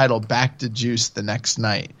losing the title back to Juice the next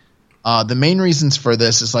night. The main reasons for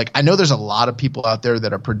this is, like, I know there's a lot of people out there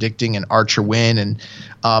that are predicting an Archer win, and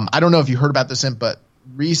I don't know if you heard about this, but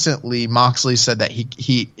recently Moxley said that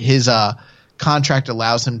his contract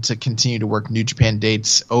allows him to continue to work New Japan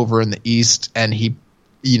dates over in the East, and he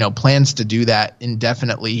plans to do that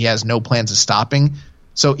indefinitely. He has no plans of stopping.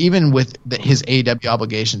 So even with his AEW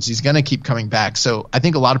obligations, he's going to keep coming back. So I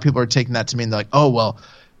think a lot of people are taking that to mean, like, oh, well,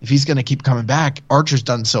 if he's going to keep coming back, Archer's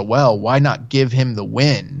done so well, why not give him the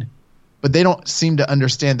win? But they don't seem to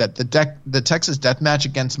understand that the Texas death match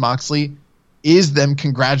against Moxley is them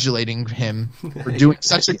congratulating him for doing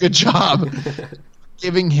such a good job,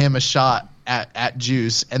 giving him a shot at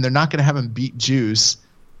Juice, and they're not going to have him beat Juice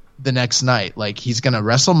the next night. Like, he's going to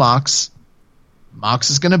wrestle Mox. Mox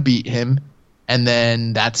is going to beat him, and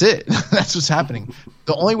then that's it. That's what's happening.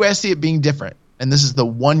 The only way I see it being different, and this is the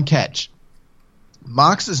one catch,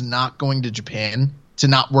 Mox is not going to Japan to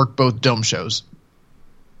not work both dome shows.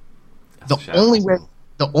 The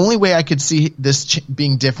only way I could see this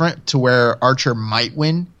being different to where Archer might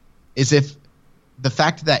win is if the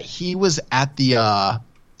fact that he was at the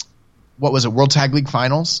World Tag League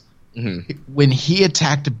Finals, when he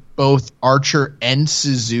attacked both Archer and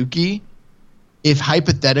Suzuki. If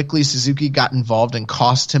hypothetically Suzuki got involved and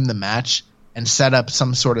cost him the match and set up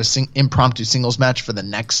some sort of impromptu singles match for the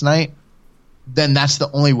next night, then that's the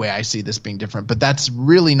only way I see this being different. But that's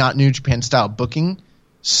really not New Japan style booking.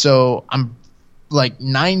 So I'm like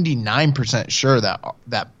 99% sure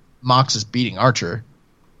that Mox is beating Archer.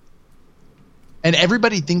 And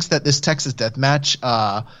everybody thinks that this Texas Deathmatch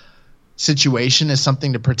situation is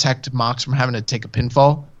something to protect Mox from having to take a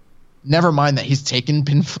pinfall. Never mind that he's taken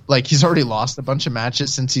he's already lost a bunch of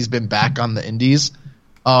matches since he's been back on the indies.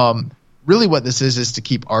 Really what this is to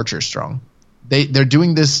keep Archer strong. They're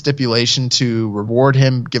doing this stipulation to reward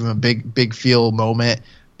him, give him a big feel moment,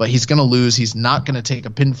 but he's going to lose. He's not going to take a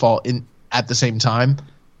pinfall at the same time,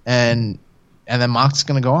 and then Mox is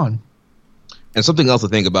going to go on. And something else to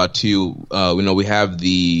think about too. We have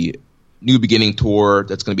the New Beginning tour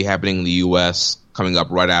that's going to be happening in the U.S. coming up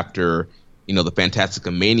right after the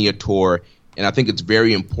Fantastica Mania tour, and I think it's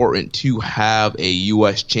very important to have a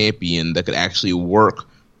U.S. champion that could actually work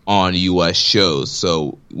on U.S. shows.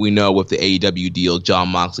 So we know with the AEW deal, Jon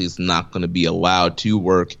Moxley is not going to be allowed to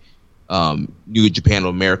work New Japan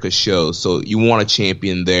America shows. So you want a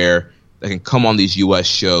champion there that can come on these U.S.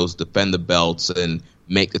 shows, defend the belts, and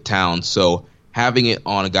make the town. So having it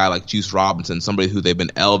on a guy like Juice Robinson, somebody who they've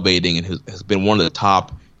been elevating and has been one of the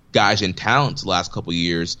top guys in talent the last couple of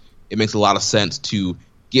years, it makes a lot of sense to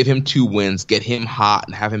give him 2 wins, get him hot,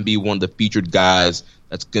 and have him be one of the featured guys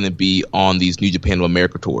that's going to be on these New Japan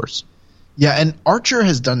America tours. Yeah, and Archer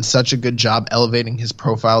has done such a good job elevating his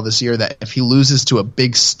profile this year that if he loses to a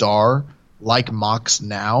big star like Mox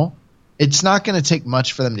now, it's not going to take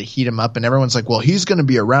much for them to heat him up, and everyone's like, well, he's going to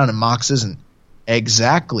be around and Mox isn't.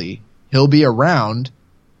 Exactly. He'll be around.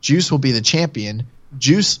 Juice will be the champion.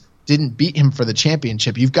 Juice didn't beat him for the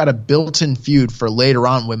championship. You've got a built-in feud for later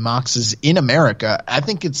on when Mox is in America. I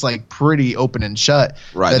think it's like pretty open and shut.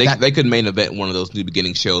 Right. They could main event one of those New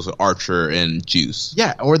Beginning shows with Archer and Juice.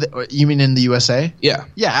 Yeah. Or you mean in the USA? Yeah.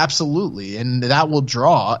 Yeah, absolutely. And that will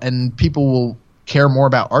draw, and people will care more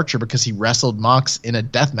about Archer because he wrestled Mox in a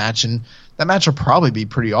death match, and that match will probably be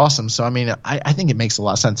pretty awesome. So, I mean, I think it makes a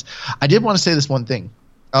lot of sense. I did want to say this one thing.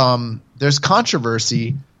 There's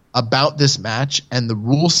controversy about this match and the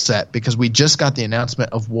rule set because we just got the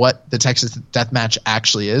announcement of what the Texas Death Match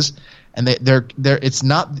actually is, and it's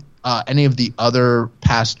not any of the other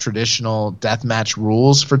past traditional death match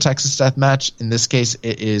rules for Texas Death Match. In this case,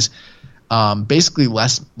 it is basically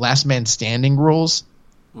last man standing rules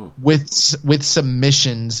with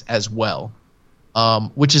submissions as well,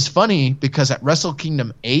 which is funny because at Wrestle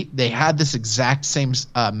Kingdom 8 they had this exact same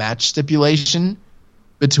match stipulation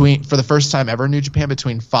for the first time ever in New Japan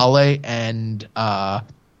between Fale and Tenzan?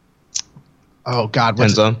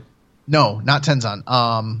 No, not Tenzan.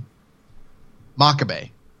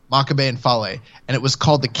 Makabe and Fale, and it was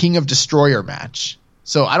called the King of Destroyer match.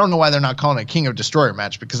 So I don't know why they're not calling it King of Destroyer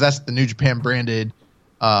match, because that's the New Japan branded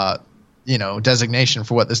designation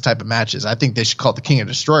for what this type of match is. I think they should call it the King of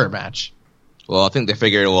Destroyer match. Well, I think they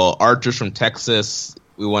figured, Archer's from Texas,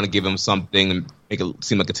 we want to give him something and make it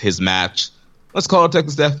seem like it's his match. Let's call it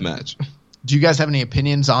Texas Death Match. Do you guys have any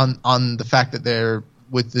opinions on the fact that they're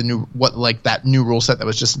with the new that new rule set that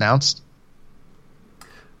was just announced?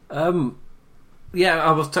 Yeah,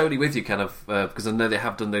 I was totally with you, kind of, because I know they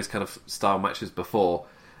have done those kind of style matches before,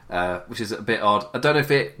 which is a bit odd. I don't know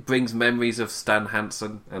if it brings memories of Stan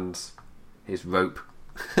Hansen and his rope.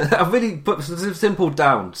 I've really put simple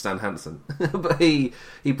down Stan Hansen, but he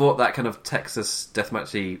brought that kind of Texas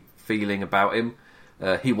deathmatchy feeling about him.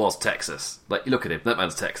 He was Texas. Like, look at him, that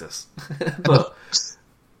man's Texas.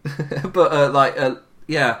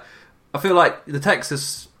 Yeah, I feel like the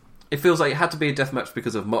Texas, it feels like it had to be a deathmatch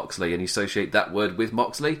because of Moxley, and you associate that word with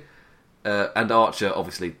Moxley. And Archer,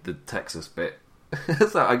 obviously, the Texas bit.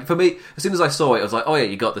 So, for me, as soon as I saw it, I was like, oh yeah,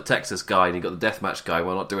 you got the Texas guy and you got the deathmatch guy,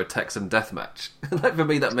 why not do a Texan deathmatch? Like, for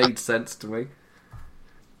me, that made sense to me.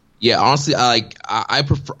 Yeah, honestly, I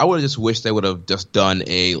prefer. I would have just wished they would have just done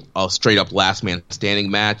a straight up last man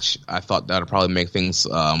standing match. I thought that would probably make things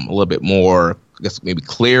a little bit more, I guess, maybe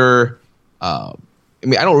clearer. I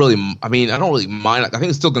don't really mind. I think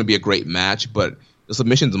it's still going to be a great match, but the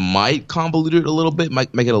submissions might convolute it a little bit,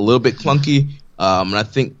 might make it a little bit clunky. And I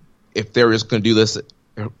think if they're just going to do this, it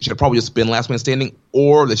should have probably just been last man standing,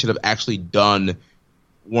 or they should have actually done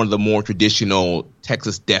one of the more traditional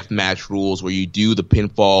Texas death match rules where you do the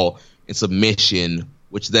pinfall and submission,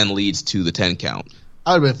 which then leads to the 10 count.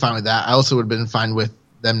 I would have been fine with that. I also would have been fine with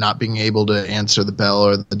them not being able to answer the bell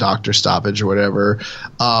or the doctor stoppage or whatever.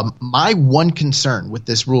 My one concern with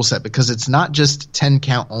this rule set, because it's not just 10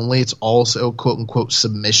 count only, it's also quote unquote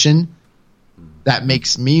submission, that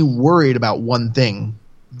makes me worried about one thing: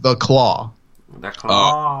 the claw. The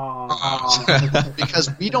claw. Because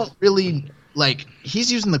we don't really, like,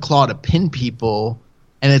 he's using the claw to pin people,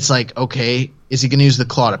 and it's like, okay, is he going to use the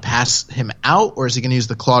claw to pass him out, or is he going to use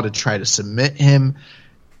the claw to try to submit him?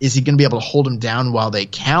 Is he going to be able to hold him down while they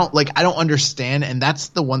count? Like, I don't understand, and that's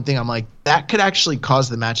the one thing I'm like, that could actually cause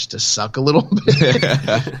the match to suck a little bit.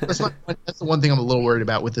 That's the one thing I'm a little worried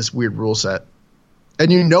about with this weird rule set.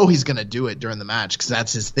 And you know he's going to do it during the match because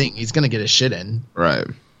that's his thing. He's going to get his shit in. Right.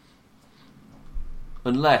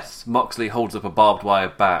 Unless Moxley holds up a barbed wire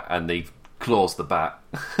bat and he claws the bat.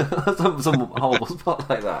 some horrible spot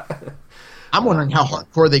like that. I'm wondering how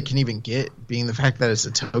hardcore they can even get, being the fact that it's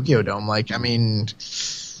a Tokyo Dome. Like, I mean,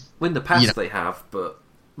 in the past they have, but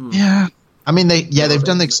yeah. I mean, they've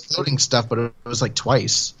done the exploding stuff, but it was like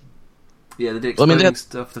twice. Yeah, they did exploding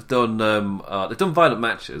stuff. They've done violent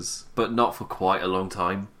matches, but not for quite a long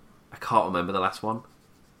time. I can't remember the last one.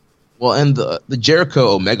 Well, and the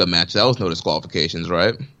Jericho Omega match, that was no disqualifications,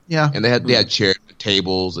 right? Yeah. And they had chairs,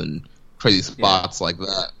 tables, and crazy spots like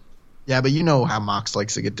that. Yeah, but you know how Mox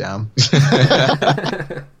likes to get down.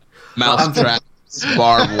 Mouse traps,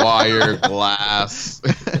 barbed wire, glass.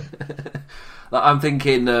 I'm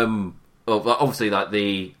thinking, obviously, like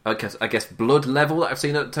I guess blood level that I've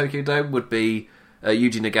seen at Tokyo Dome would be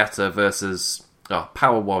Yuji Nagata versus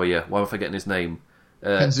Power Warrior. Why am I forgetting his name?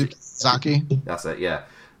 Kensuke Sasaki. That's it. Yeah.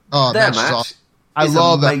 Oh, their match. I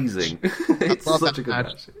love amazing. It's such a good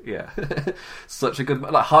match. Yeah, such a good.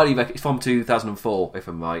 Like highly recommend. It's from 2004, if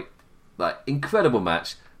I'm right. Like incredible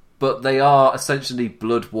match, but they are essentially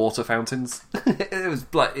blood water fountains.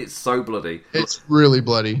 It's so bloody. It's really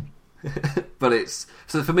bloody. But it's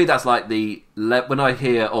so for me that's like when I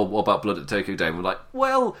hear about blood at Tokyo Dome, I'm like,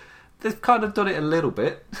 well, they've kind of done it a little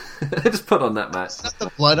bit. Just put on that match. It's not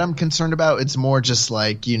the blood I'm concerned about. It's more just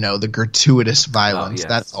like, the gratuitous violence. Yes.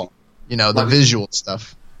 That's all. The visual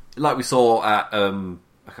stuff. Like we saw at I'm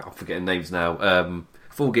forgetting names now.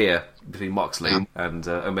 Full Gear between Moxley and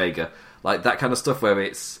Omega. Like that kind of stuff where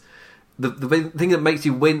it's the thing that makes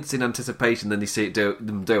you wince in anticipation, then you see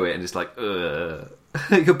them do it, and it's like,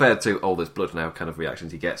 compared to there's blood now kind of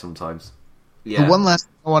reactions you get sometimes. Yeah. The one last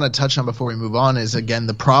thing I want to touch on before we move on is, again,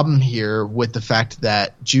 the problem here with the fact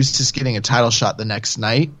that Juice is getting a title shot the next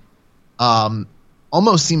night.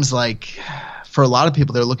 Almost seems like for a lot of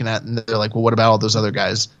people they're looking at and they're like, well, what about all those other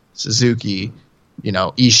guys? Suzuki,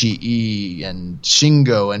 Ishii and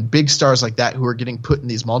Shingo and big stars like that who are getting put in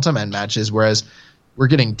these multi-man matches, whereas we're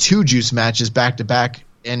getting 2 Juice matches back to back,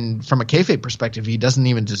 and from a kayfabe perspective, he doesn't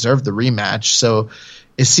even deserve the rematch. So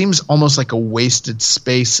it seems almost like a wasted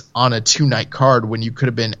space on a 2-night card when you could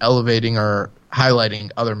have been elevating or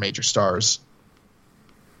highlighting other major stars.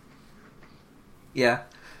 Yeah,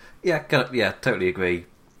 totally agree.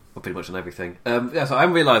 Pretty much on everything. So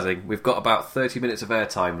I'm realising we've got about 30 minutes of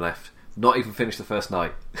airtime left. Not even finished the first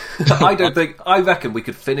night. I reckon we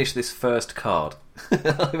could finish this first card.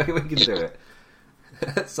 I reckon we can do it.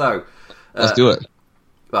 So let's do it.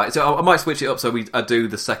 Right, so I might switch it up so I do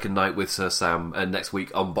the second night with Sir Sam next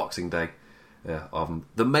week on Boxing Day. Yeah,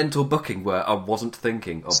 the mental booking where I wasn't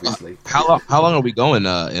thinking, obviously. How long are we going,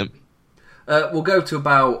 Imp? We'll go to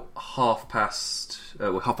about half past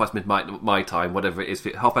midnight my time, whatever it is,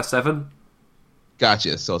 7:30.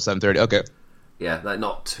 Gotcha. So 7:30. Okay. Yeah, like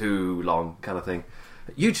not too long kind of thing.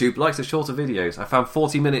 YouTube likes the shorter videos. I found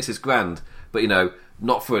 40 minutes is grand, but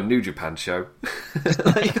not for a New Japan show.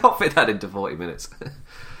 You can't fit that into 40 minutes.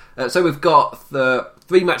 So we've got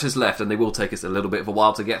 3 matches left, and they will take us a little bit of a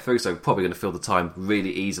while to get through, so probably going to fill the time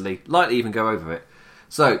really easily. Likely even go over it.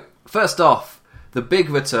 So, first off, the big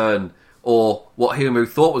return, or what Hiromu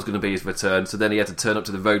thought was going to be his return, so then he had to turn up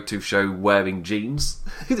to the Road 2 show wearing jeans.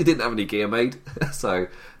 He didn't have any gear made. So,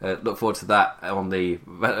 look forward to that on the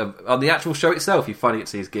actual show itself. You finally get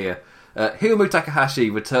to see his gear. Hiromu Takahashi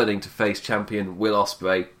returning to face champion Will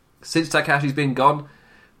Ospreay. Since Takahashi's been gone,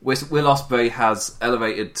 Will Ospreay has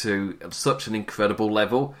elevated to such an incredible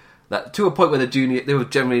level that to a point where they were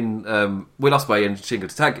generally Will Ospreay and Shingo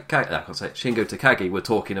Takagi were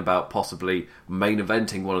talking about possibly main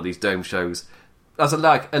eventing one of these Dome shows as a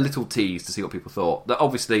little tease to see what people thought. That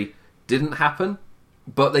obviously didn't happen,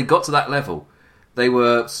 but they got to that level. They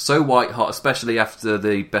were so white hot, especially after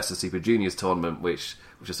the Best of Super Juniors tournament, which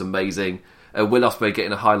was just amazing. Will Ospreay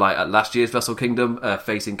getting a highlight at last year's Wrestle Kingdom,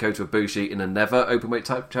 facing Kota Ibushi in a never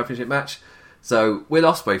openweight championship match. So Will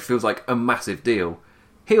Ospreay feels like a massive deal.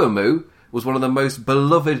 Hiromu was one of the most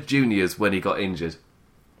beloved juniors when he got injured.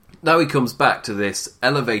 Now he comes back to this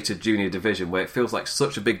elevated junior division where it feels like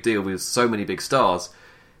such a big deal with so many big stars.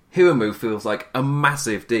 Hiromu feels like a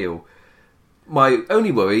massive deal. My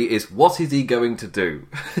only worry is, what is he going to do?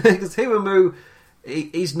 Because Hiromu,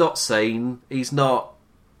 he's not sane. He's not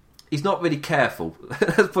really careful.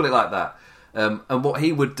 Let's put it like that. And what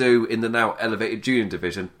he would do in the now elevated junior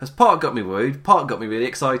division has part got me worried, part got me really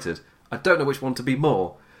excited. I don't know which one to be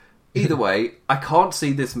more. Either way, I can't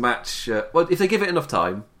see this match. Well, if they give it enough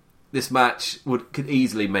time, this match could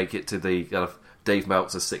easily make it to the kind of Dave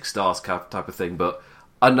Meltzer 6 stars type of thing. But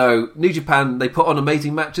I know New Japan, they put on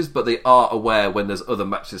amazing matches, but they are aware when there's other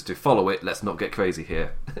matches to follow it. Let's not get crazy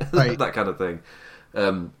here. Right. That kind of thing.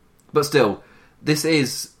 But still, this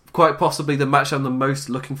is quite possibly the match I'm the most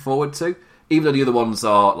looking forward to. Even though the other ones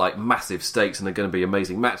are like massive stakes and they're going to be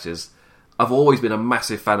amazing matches, I've always been a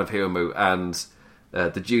massive fan of Hiromu, and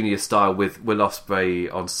the junior style with Will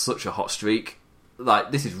Ospreay on such a hot streak.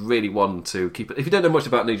 Like, this is really one to keep. If you don't know much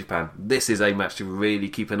about New Japan, this is a match to really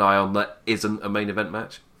keep an eye on that isn't a main event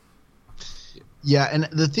match. Yeah, and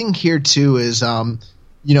the thing here too is,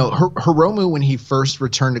 Hiromu, when he first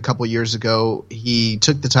returned a couple years ago, he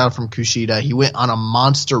took the title from Kushida. He went on a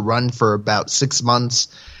monster run for about 6 months.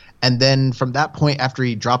 And then from that point, after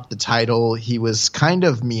he dropped the title, he was kind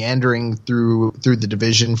of meandering through the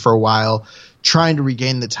division for a while, trying to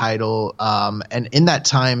regain the title. And in that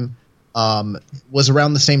time was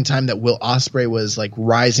around the same time that Will Ospreay was like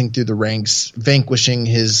rising through the ranks, vanquishing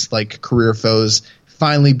his like career foes,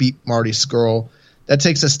 finally beat Marty Scurll. That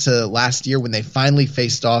takes us to last year when they finally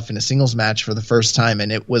faced off in a singles match for the first time,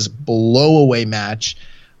 and it was a blow-away match.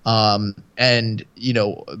 Will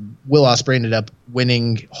Ospreay ended up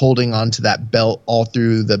winning, holding on to that belt all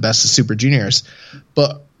through the Best of Super Juniors.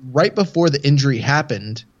 But right before the injury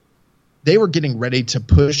happened, they were getting ready to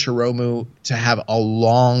push Hiromu to have a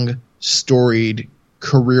long, storied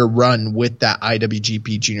career run with that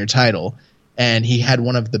IWGP Junior title. And he had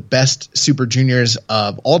one of the best Super Juniors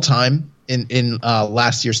of all time in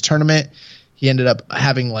last year's tournament. He ended up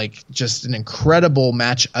having like just an incredible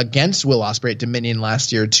match against Will Ospreay at Dominion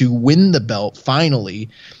last year to win the belt finally.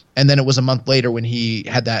 And then it was a month later when he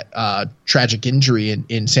had that tragic injury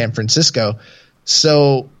in San Francisco.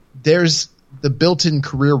 So there's the built-in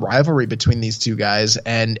career rivalry between these two guys,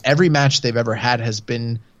 and every match they've ever had has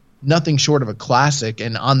been nothing short of a classic.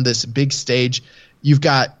 And on this big stage, you've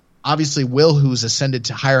got obviously Will, who's ascended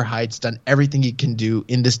to higher heights, done everything he can do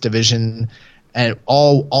in this division. And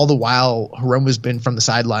all the while, Hiromu's been from the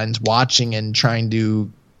sidelines watching and trying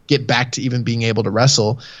to get back to even being able to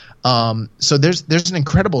wrestle. So there's an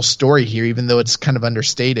incredible story here, even though it's kind of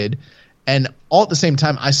understated. And all at the same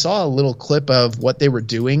time, I saw a little clip of what they were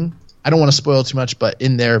doing. I don't want to spoil too much, but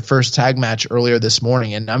in their first tag match earlier this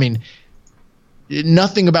morning, and I mean,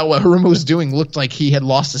 nothing about what Hiromu was doing looked like he had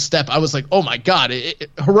lost a step. I was like, oh my God,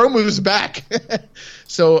 Hiromu's back.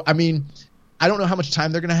 So, I mean, I don't know how much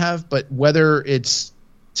time they're going to have, but whether it's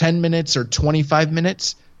 10 minutes or 25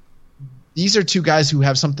 minutes, these are two guys who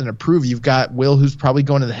have something to prove. You've got Will, who's probably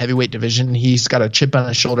going to the heavyweight division. He's got a chip on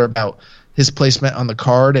his shoulder about his placement on the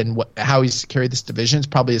card and how he's carried this division. It's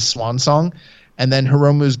probably his swan song. And then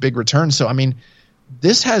Hiromu's big return. So, I mean,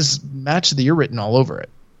 this has match of the year written all over it.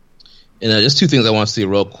 And just two things I want to see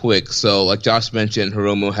real quick. So, like Josh mentioned,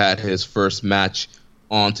 Hiromu had his first match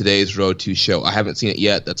on today's Road 2 show. I haven't seen it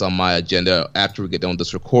yet. That's on my agenda after we get done with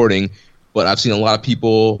this recording. But I've seen a lot of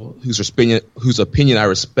people whose opinion I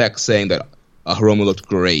respect saying that Hiromu looked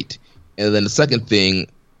great. And then the second thing,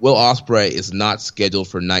 Will Ospreay is not scheduled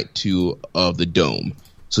for night 2 of the Dome.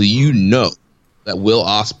 So you know that Will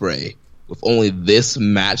Ospreay, with only this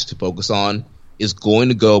match to focus on, is going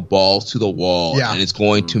to go balls to the wall, and is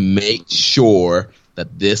going to make sure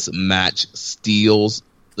that this match steals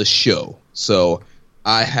the show. So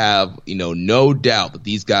I have, no doubt that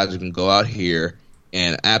these guys are going to go out here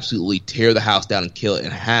and absolutely tear the house down and kill it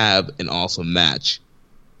and have an awesome match.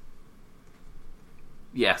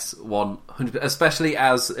 Yes, 100%. Especially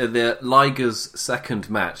as the Liger's second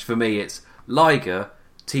match. For me, it's Liger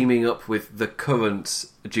teaming up with the current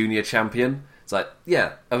junior champion. It's like,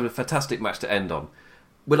 yeah, a fantastic match to end on.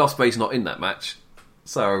 Will Ospreay's not in that match,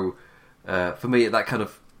 so for me that kind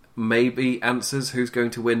of maybe answers who's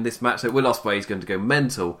going to win this match. So Will Ospreay is going to go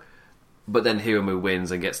mental, but then Hiromu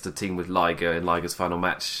wins and gets to team with Liger in Liger's final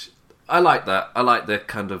match. I like that. I like the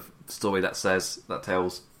kind of story that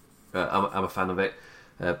tells. I'm a fan of it.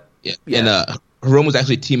 Yeah. And Hiromu's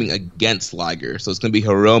actually teaming against Liger, so it's going to be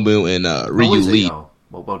Hiromu and Ryu Lee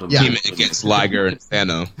well done. teaming against Liger and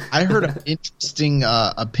Sano. I heard an interesting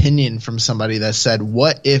opinion from somebody that said,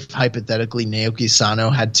 what if, hypothetically, Naoki Sano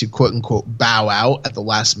had to, quote-unquote, bow out at the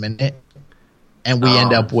last minute, and we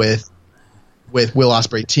end up with Will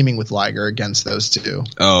Ospreay teaming with Liger against those two?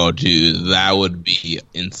 Oh, dude, that would be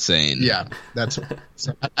insane. Yeah, I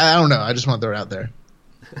don't know. I just want to throw it out there.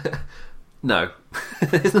 No,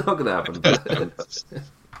 it's not going to happen.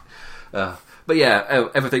 But yeah,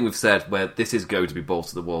 everything we've said, where this is going to be balls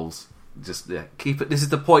to the walls. Just keep it. This is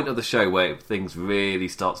the point of the show where things really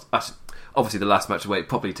starts. Actually, obviously, the last match where it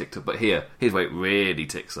probably ticked up, but here's where it really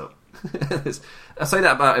ticks up. I say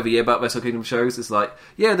that about every year about Wrestle Kingdom shows. It's like,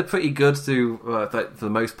 yeah, they're pretty good for the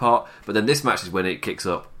most part, but then this match is when it kicks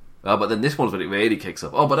up. But then this one's when it really kicks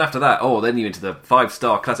up. But after that, then you're into the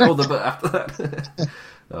 5-star classic. But after that.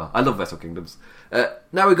 I love Wrestle Kingdoms.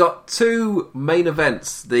 Now we've got two main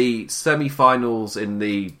events. The semi-finals in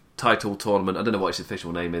the title tournament. I don't know what its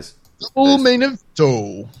official name is. Double main event.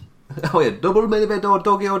 Oh yeah, double main event or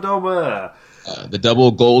Tokyo Dome. The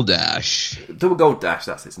Double Gold Dash. Double Gold Dash,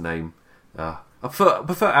 that's its name. I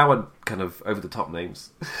prefer our kind of over-the-top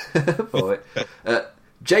names for it.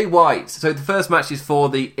 Jay White. So the first match is for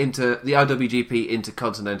the IWGP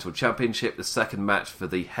Intercontinental Championship. The second match for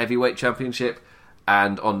the Heavyweight Championship.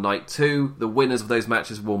 And on night 2, the winners of those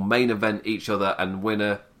matches will main event each other, and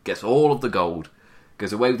winner gets all of the gold,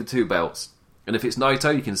 goes away with the 2 belts. And if it's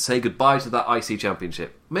Naito, you can say goodbye to that IC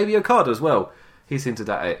Championship. Maybe Okada as well. He's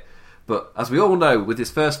hinted at it. But as we all know, with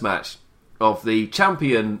this first match of the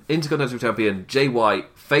Intercontinental Champion Jay White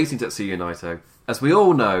facing Tetsuya Naito, as we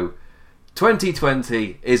all know,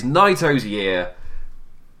 2020 is Naito's year,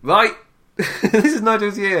 right? This is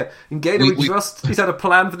Naito's year. In Gator we trust. He's had a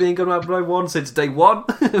plan for the Ingobernable One since day one.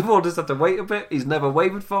 We'll just have to wait a bit. He's never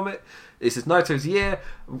wavered from it. This is Naito's year.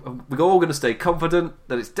 We're all going to stay confident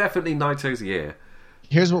that it's definitely Naito's year.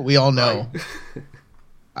 Here's what we all know.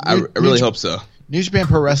 I really hope so. New Japan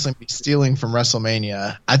Pro Wrestling be stealing from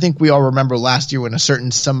WrestleMania. I think we all remember last year when a certain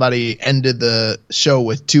somebody ended the show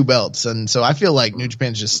with 2 belts, and so I feel like New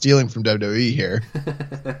Japan's just stealing from WWE here.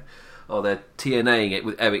 They're TNAing it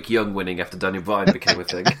with Eric Young winning after Daniel Bryan became a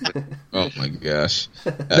thing. Oh my gosh!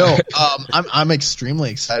 No, I'm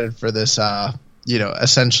extremely excited for this.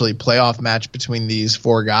 Essentially playoff match between these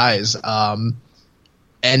 4 guys.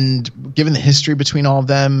 And given the history between all of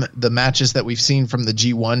them, the matches that we've seen from the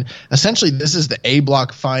G1, essentially this is the A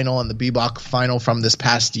block final and the B block final from this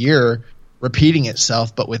past year repeating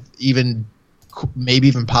itself, but with maybe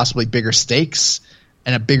even possibly bigger stakes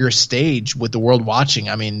and a bigger stage with the world watching.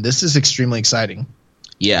 I mean, this is extremely exciting.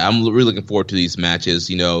 Yeah, I'm really looking forward to these matches.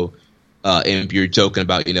 And if you're joking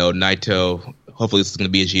about, Naito, hopefully this is going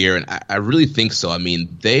to be his year, and I really think so. I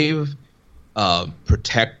mean, they've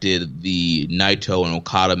protected the Naito and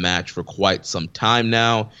Okada match for quite some time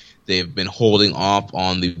now. They've been holding off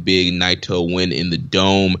on the big Naito win in the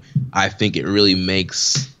Dome. I think it really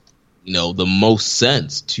makes, the most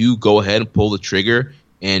sense to go ahead and pull the trigger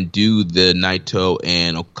and do the Naito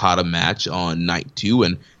and Okada match on night 2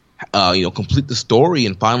 and, complete the story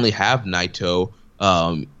and finally have Naito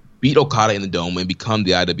beat Okada in the Dome and become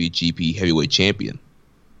the IWGP Heavyweight Champion.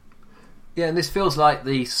 Yeah, and this feels like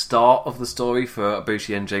the start of the story for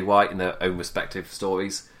Ibushi and Jay White in their own respective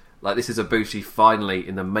stories. Like, this is Ibushi finally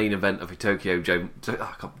in the main event of a Tokyo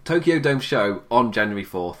Dome show on January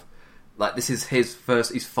 4th. Like, this is his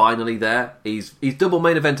first, he's finally there. He's double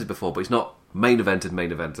main evented before, but he's not main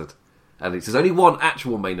evented. And there's only one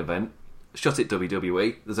actual main event. Shut it,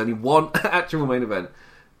 WWE. There's only one actual main event.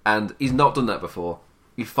 And he's not done that before.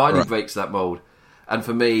 He finally breaks that mold. And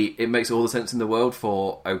for me, it makes all the sense in the world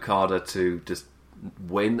for Okada to just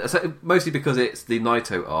win. Mostly because it's the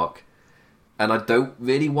Naito arc. And I don't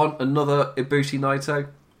really want another Ibushi Naito.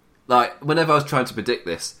 Like, whenever I was trying to predict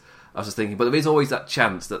this, I was just thinking, but there is always that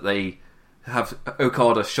chance that they have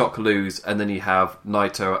Okada shock lose, and then you have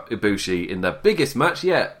Naito Ibushi in their biggest match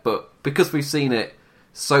yet. But because we've seen it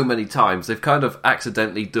so many times, they've kind of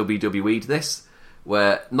accidentally WWE'd this,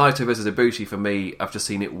 where Naito versus Ibushi, for me, I've just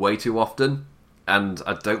seen it way too often, and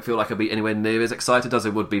I don't feel like I'd be anywhere near as excited as I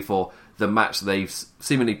would be for the match they've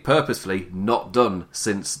seemingly purposefully not done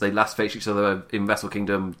since they last faced each other in Wrestle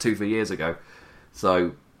Kingdom 2-3 years ago.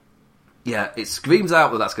 So, yeah, it screams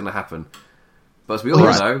out that that's going to happen. But as we all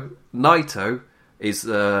know, Naito is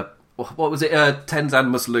what was it? Tenzan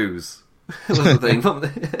must lose. Was the thing.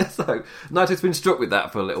 So Naito's been struck with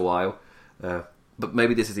that for a little while, but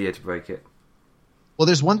maybe this is the year to break it. Well,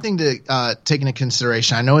 there's one thing to take into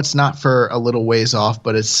consideration. I know it's not for a little ways off,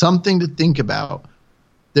 but it's something to think about.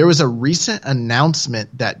 There was a recent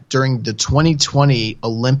announcement that during the 2020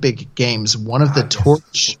 Olympic Games, one of the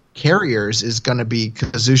torch carriers is going to be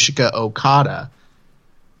Kazuchika Okada.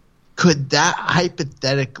 Could that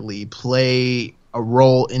hypothetically play a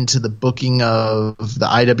role into the booking of the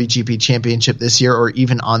IWGP Championship this year, or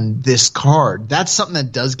even on this card? That's something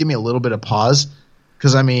that does give me a little bit of pause,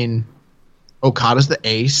 because, I mean, Okada's the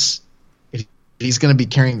ace. If he's going to be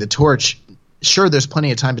carrying the torch, sure, there's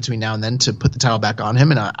plenty of time between now and then to put the title back on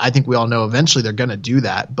him, and I think we all know eventually they're going to do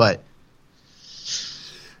that. But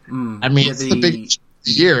I mean, it's the big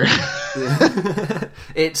year.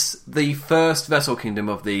 It's the first Wrestle Kingdom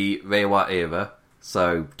of the Reiwa era.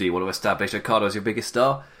 So, do you want to establish Okada as your biggest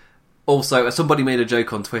star? Also, somebody made a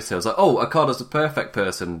joke on Twitter. I was like, "Oh, Okada's the perfect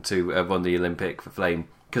person to run the Olympic for Flame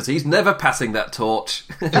because he's never passing that torch."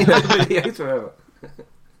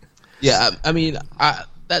 Yeah, I mean,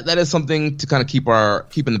 that is something to kind of keep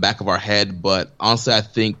in the back of our head. But honestly, I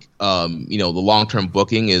think the long-term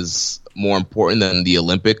booking is more important than the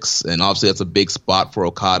Olympics, and obviously that's a big spot for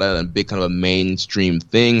Okada and big kind of a mainstream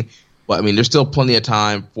thing. But I mean, there's still plenty of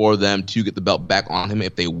time for them to get the belt back on him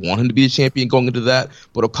if they want him to be a champion going into that.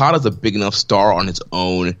 But Okada's a big enough star on his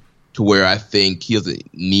own to where I think he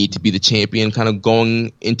doesn't need to be the champion kind of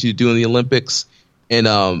going into doing the Olympics. And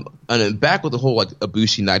then back with the whole like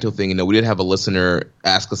Ibushi Naito thing, we did have a listener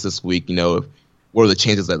ask us this week, what are the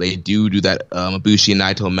chances that they do that Ibushi and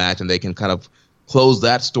Naito match and they can kind of close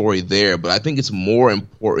that story there. But I think it's more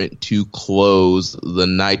important to close the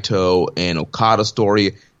Naito and Okada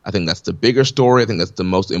story. I think that's the bigger story. I think that's the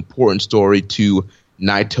most important story to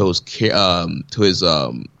Naito's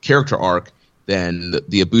character arc than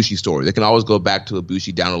the Ibushi story. They can always go back to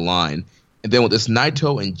Ibushi down the line. And then with this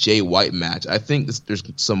Naito and Jay White match, I think there's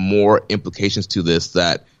some more implications to this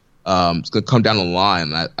that it's going to come down the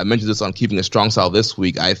line. I mentioned this on Keeping It Strong Style this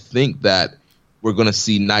week. I think that we're going to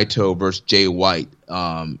see Naito versus Jay White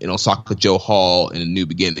in Osaka-jo Hall in a New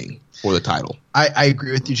Beginning for the title. I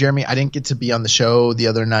agree with you, Jeremy. I didn't get to be on the show the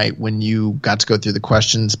other night when you got to go through the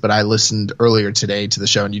questions, but I listened earlier today to the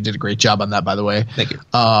show, and you did a great job on that, by the way. Thank you.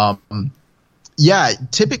 Yeah,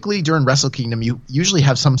 typically during Wrestle Kingdom, you usually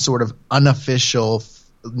have some sort of unofficial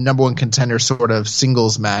number one contender sort of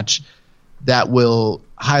singles match that will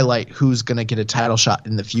highlight who's going to get a title shot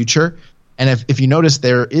in the future. And if you notice,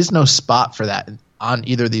 there is no spot for that on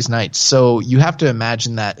either of these nights. So you have to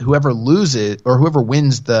imagine that whoever loses or whoever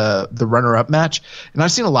wins the runner-up match, and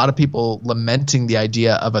I've seen a lot of people lamenting the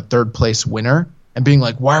idea of a third-place winner and being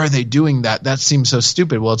like, why are they doing that? That seems so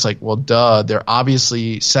stupid. Well, it's like, well, duh. They're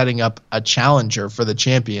obviously setting up a challenger for the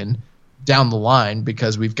champion down the line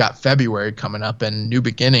because we've got February coming up and New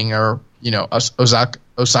Beginning or,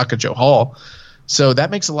 Osaka-jo Hall. So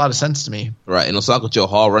that makes a lot of sense to me. Right. And Osaka-jo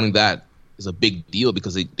Hall, running that is a big deal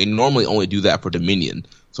because they normally only do that for Dominion.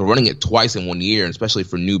 So running it twice in 1 year, and especially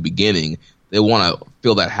for New Beginning, they want to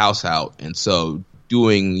fill that house out. And so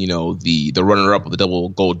doing, the runner-up of the double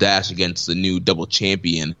gold dash against the new double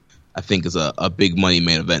champion, I think is a big money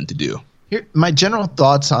main event to do. Here, my general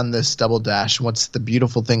thoughts on this double dash, what's the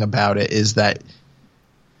beautiful thing about it is that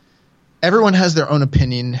everyone has their own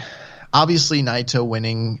opinion. Obviously, Naito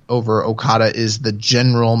winning over Okada is the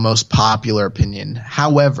general most popular opinion.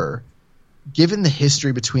 However, given the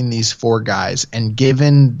history between these four guys and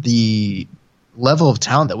given the level of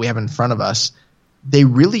talent that we have in front of us, they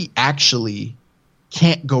really actually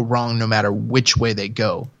can't go wrong no matter which way they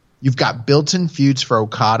go. You've got built-in feuds for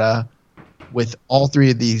Okada with all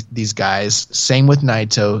three of these guys. Same with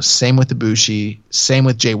Naito, same with Ibushi, same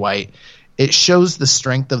with Jay White. It shows the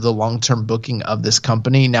strength of the long-term booking of this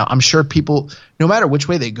company. Now, I'm sure people, no matter which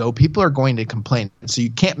way they go, people are going to complain. So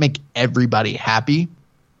you can't make everybody happy.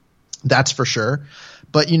 That's for sure.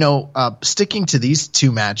 But, sticking to these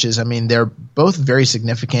two matches, I mean, they're both very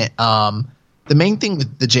significant. The main thing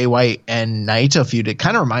with the Jay White and Naito feud, it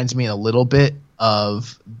kind of reminds me a little bit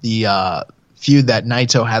of the feud that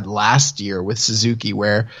Naito had last year with Suzuki,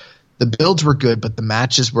 where the builds were good, but the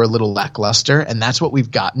matches were a little lackluster. And that's what we've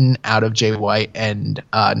gotten out of Jay White and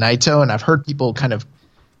Naito. And I've heard people kind of,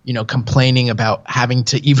 complaining about having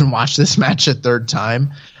to even watch this match a third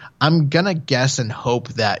time. I'm going to guess and hope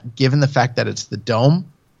that given the fact that it's the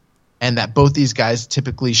Dome and that both these guys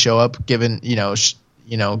typically show up given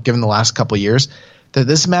the last couple of years, that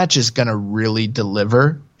this match is going to really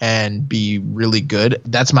deliver and be really good.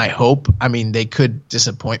 That's my hope. I mean, they could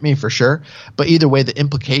disappoint me for sure, but either way, the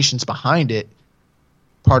implications behind it,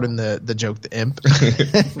 pardon the joke, the imp,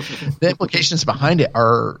 the implications behind it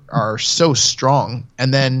are so strong.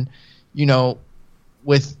 And then,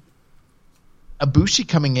 with Ibushi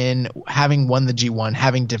coming in, having won the G1,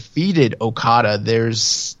 having defeated Okada,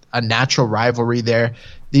 there's a natural rivalry there.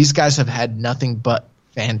 These guys have had nothing but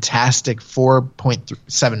fantastic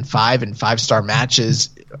 4.75 and 5-star matches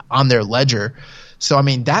on their ledger. So, I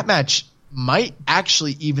mean, that match might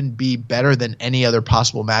actually even be better than any other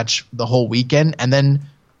possible match the whole weekend. And then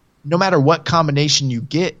no matter what combination you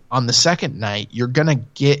get on the second night, you're going to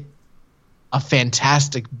get a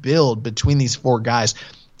fantastic build between these four guys.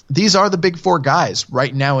 These are the big four guys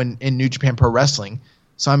right now in New Japan Pro Wrestling.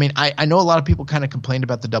 So, I mean, I know a lot of people kind of complained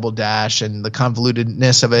about the double dash and the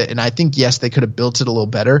convolutedness of it, and I think, yes, they could have built it a little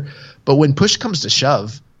better. But when push comes to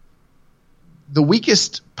shove, the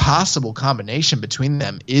weakest possible combination between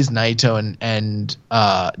them is Naito and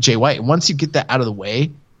Jay White. Once you get that out of the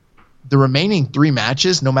way, the remaining three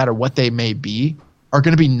matches, no matter what they may be, are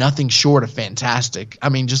going to be nothing short of fantastic. I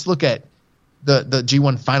mean, just look at the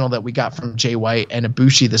G1 final that we got from Jay White and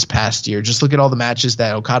Ibushi this past year. Just look at all the matches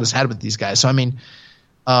that Okada's had with these guys. So, I mean,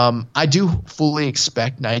 I do fully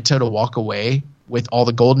expect Naito to walk away with all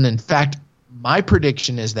the gold. And in fact, my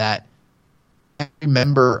prediction is that every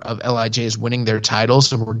member of LIJ is winning their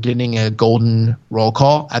titles, and we're getting a golden roll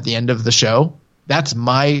call at the end of the show. That's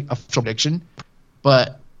my official prediction.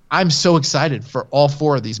 But I'm so excited for all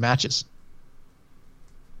four of these matches.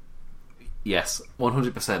 Yes,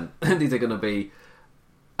 100%. These are going to be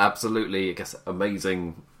absolutely, I guess,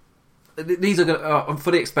 amazing. These are going to, I'm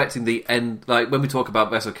fully expecting the end, like when we talk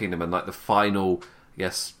about Wrestle Kingdom and like the final,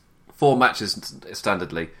 yes, 4 matches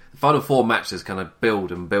standardly. The final 4 matches kind of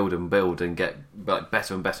build and build and build and get like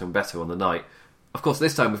better and better and better on the night. Of course,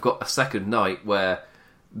 this time we've got a second night where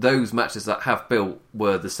those matches that have built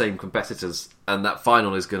were the same competitors, and that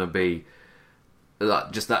final is going to be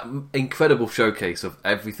like just that incredible showcase of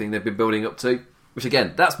everything they've been building up to. Which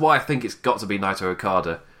again, that's why I think it's got to be Naito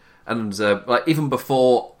Okada. And like even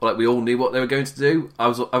before, like we all knew what they were going to do, I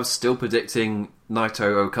was still predicting Naito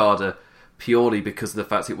Okada purely because of the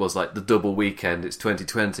fact it was like the double weekend. It's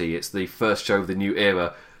 2020. It's the first show of the new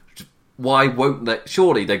era. Why won't they?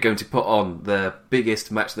 Surely they're going to put on the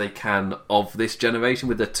biggest match they can of this generation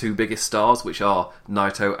with their 2 biggest stars, which are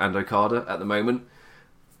Naito and Okada at the moment.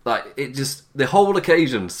 Like, it just, the whole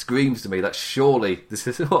occasion screams to me that surely this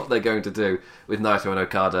is what they're going to do with Naito and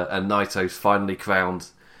Okada, and Naito's finally crowned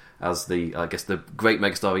as the, I guess, the great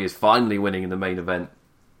megastar he is, finally winning in the main event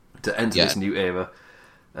to enter this new era.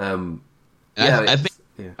 I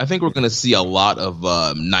think we're going to see a lot of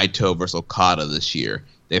Naito versus Okada this year.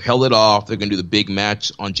 They've held it off. They're going to do the big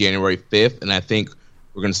match on January 5th, and I think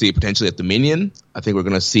we're going to see it potentially at Dominion. I think we're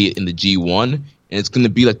going to see it in the G1, and it's going to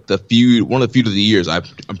be like the feud, one of the feud of the years I'm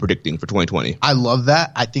predicting for 2020. I love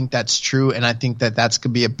that. I think that's true, and I think that that's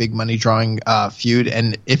going to be a big money drawing feud.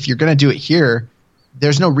 And if you're going to do it here,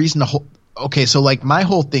 there's no reason to hold. Okay, so like my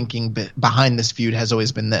whole thinking behind this feud has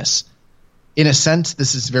always been this. In a sense,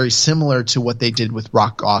 this is very similar to what they did with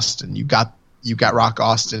Rock Austin. You got Rock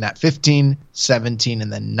Austin at 15, 17,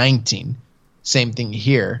 and then 19. Same thing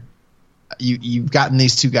here. You've gotten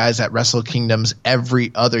these two guys at Wrestle Kingdoms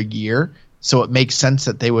every other year, so it makes sense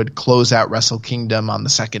that they would close out Wrestle Kingdom on the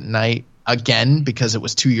second night again, because it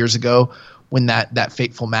was 2 years ago when that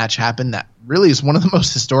fateful match happened. That really is one of the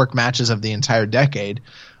most historic matches of the entire decade.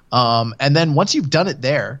 And then once you've done it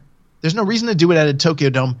there, there's no reason to do it at a Tokyo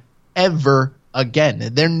Dome ever again.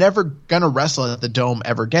 They're never going to wrestle at the Dome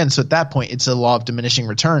ever again. So at that point, it's a law of diminishing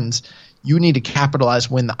returns. You need to capitalize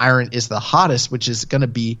when the iron is the hottest, which is going to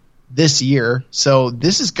be this year. So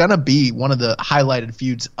this is going to be one of the highlighted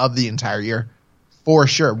feuds of the entire year for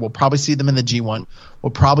sure. We'll probably see them in the G1.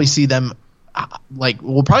 We'll probably see them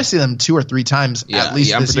 2 or 3 times at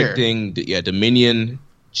least this year. I'm predicting Dominion,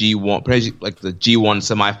 G1, like the G1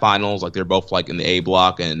 semifinals, like they're both like in the A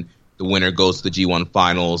block, and the winner goes to the G1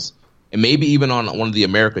 finals, and maybe even on one of the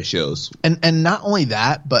America shows. And not only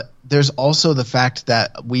that, but there's also the fact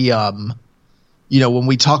that we when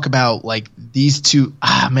we talk about like these two,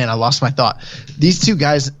 I lost my thought. These two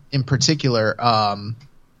guys in particular, God,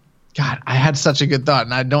 I had such a good thought,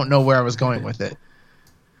 and I don't know where I was going with it.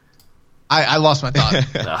 I lost my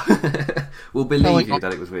thought. We'll believe you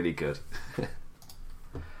that it was really good.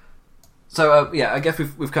 So, I guess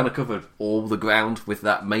we've kind of covered all the ground with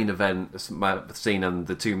that main event scene and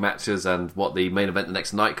the 2 matches and what the main event the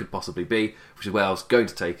next night could possibly be, which is where I was going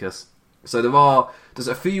to take us. So there's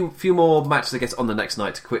a few more matches, I guess, on the next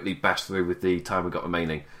night to quickly bash through with the time we've got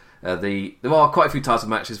remaining. There are quite a few title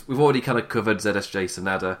matches. We've already kind of covered ZSJ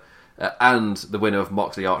Sanada and the winner of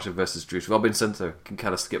Moxley Archer versus Juice Robinson, so we can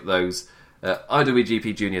kind of skip those.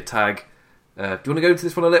 IWGP Junior Tag. Do you want to go into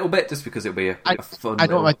this one a little bit, just because it'll be a fun... I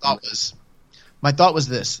know what my thought was. My thought was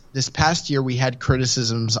this. This past year we had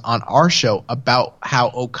criticisms on our show about how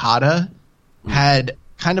Okada had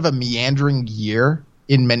kind of a meandering year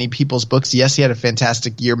in many people's books. Yes, he had a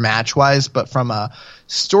fantastic year match-wise, but from a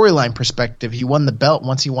storyline perspective, he won the belt.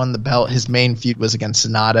 Once he won the belt, his main feud was against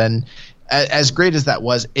Sonata, and as great as that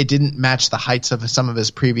was, it didn't match the heights of some of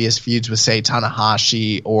his previous feuds with, say,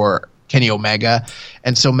 Tanahashi or Kenny Omega.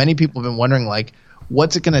 And so many people have been wondering, like,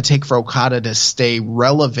 what's it going to take for Okada to stay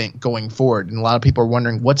relevant going forward? And a lot of people are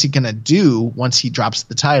wondering, what's he going to do once he drops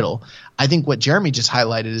the title? I think what Jeremy just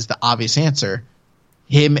highlighted is the obvious answer.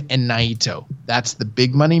 Him and Naito. That's the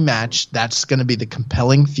big money match. That's going to be the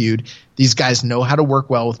compelling feud. These guys know how to work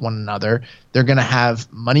well with one another. They're going to have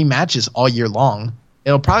money matches all year long.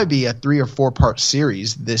 It'll probably be a 3 or 4 part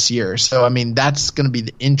series this year. So, I mean, that's going to be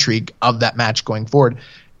the intrigue of that match going forward.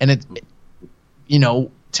 And 10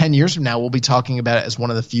 years from now, we'll be talking about it as one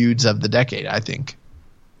of the feuds of the decade, I think.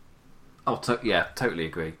 Oh, totally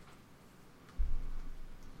agree.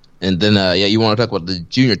 And then, you want to talk about the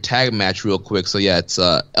junior tag match real quick. So, it's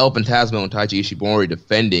El Phantasmo and Taiji Ishimori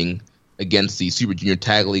defending against the Super Junior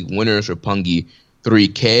Tag League winners, Roppongi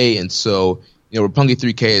 3K. And so, Roppongi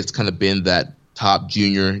 3K has kind of been that top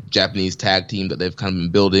junior Japanese tag team that they've kind of been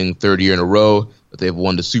building 3rd year in a row, but they've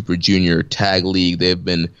won the Super Junior Tag League. They've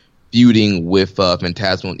been feuding with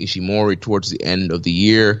Phantasmo and Ishimori towards the end of the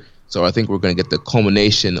year. So I think we're going to get the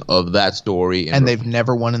culmination of that story. And they've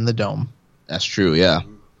never won in the Dome. That's true, yeah.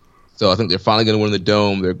 So I think they're finally going to win the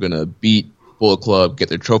Dome. They're going to beat Bullet Club, get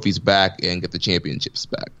their trophies back, and get the championships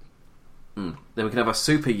back. Then we can have a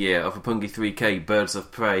super year of Roppongi 3K, Birds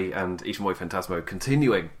of Prey, and Ishimori Phantasmo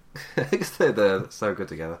continuing. They're so good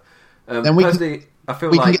together. Then we can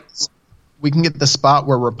get the spot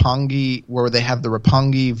where they have the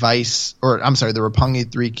Roppongi the Roppongi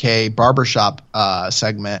 3K barbershop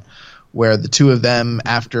segment, where the two of them,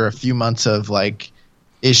 after a few months of like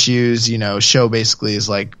issues, Show basically is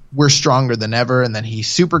like, we're stronger than ever, and then he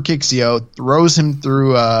super kicks Yo, throws him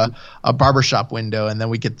through a barbershop window, and then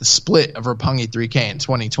we get the split of Roppongi 3K in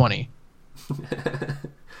 2020.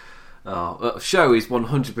 Show is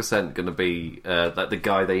 100% going to be like the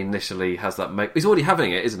guy they initially has that. He's already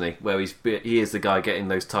having it, isn't he? Where he is the guy getting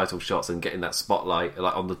those title shots and getting that spotlight,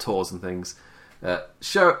 like on the tours and things.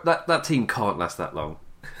 Show that team can't last that long.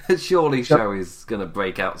 Surely Show is going to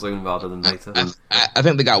break out soon rather than later. I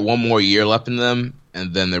think they got one more year left in them,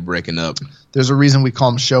 and then they're breaking up. There's a reason we call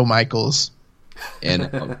him Show Michaels.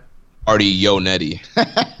 And Marty Yo Netty.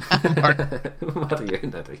 Marty Yo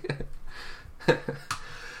Netty.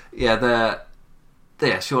 Yeah,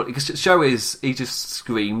 sure. Because Show he just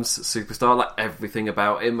screams superstar, like everything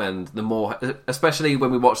about him, and the more, especially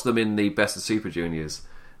when we watched them in the Best of Super Juniors,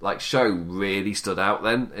 like Show really stood out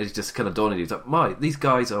then. It's just kind of dawned on you, it's like, these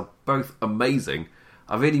guys are both amazing.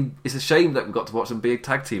 It's a shame that we got to watch them be a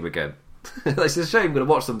tag team again. It's a shame we're going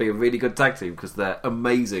to watch them be a really good tag team because they're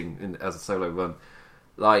amazing as a solo run.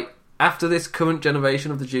 Like, after this current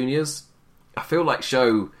generation of the juniors, I feel like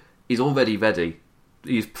Show is already ready.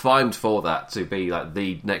 He's primed for that, to be like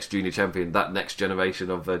the next junior champion, that next generation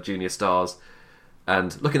of junior stars.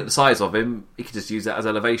 And looking at the size of him, he could just use that as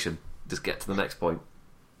elevation. Just get to the next point.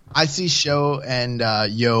 I see Show and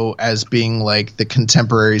Yo as being like the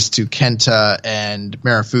contemporaries to Kenta and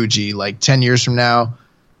Marufuji. Like 10 years from now,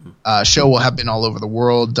 Show will have been all over the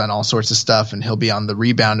world, done all sorts of stuff, and he'll be on the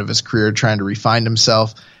rebound of his career trying to refine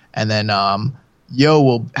himself. And then Yo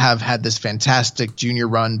will have had this fantastic junior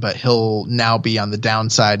run, but he'll now be on the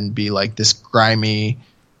downside and be like this grimy,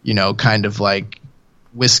 kind of like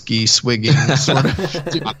whiskey swigging sort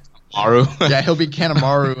of dude. Yeah, he'll be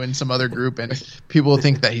Kanemaru in some other group, and people will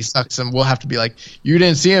think that he sucks, and we'll have to be like, you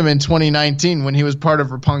didn't see him in 2019 when he was part of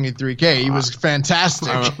Roppongi 3K. He was fantastic.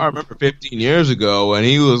 I remember 15 years ago when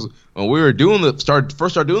we were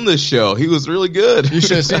first started doing this show. He was really good. You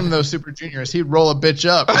should have seen him in those Super Juniors. He'd roll a bitch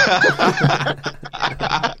up.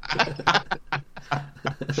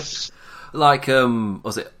 Like,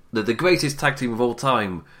 was it the greatest tag team of all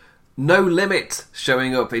time? No Limit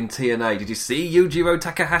showing up in TNA. Did you see Yujiro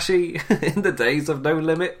Takahashi in the days of No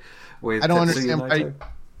Limit? With I don't understand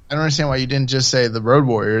why you didn't just say the Road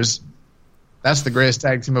Warriors. That's the greatest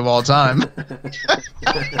tag team of all time.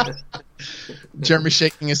 Jeremy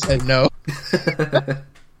shaking his head no.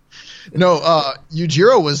 No,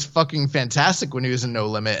 Yujiro was fucking fantastic when he was in No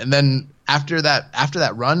Limit. And then after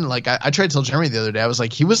that run, like I tried to tell Jeremy the other day, I was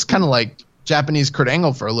like, he was kind of like Japanese Kurt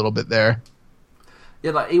Angle for a little bit there.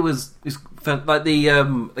 Yeah, like he's like the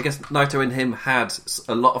I guess Naito and him had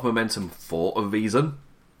a lot of momentum for a reason.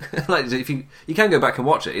 Like if you can go back and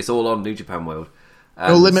watch it, it's all on New Japan World.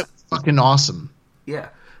 No Limit was fucking awesome. Yeah,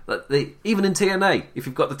 like even in TNA, if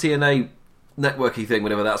you've got the TNA networky thing,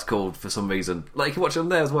 whatever that's called, for some reason, like you can watch them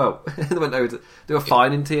there as well. They were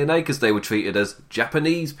fine in TNA because they were treated as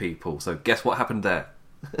Japanese people. So guess what happened there?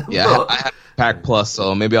 Yeah, I have Pack Plus,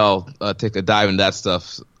 so maybe I'll take a dive into that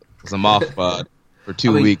stuff because I'm off for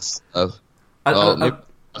 2 weeks. I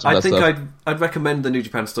think I'd recommend the New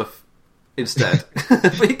Japan stuff instead,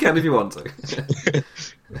 but you can if you want to.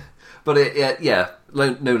 But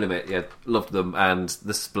No Limit, loved them, and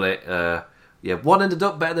the split. One ended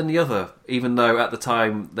up better than the other, even though at the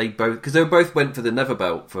time they both went for the Never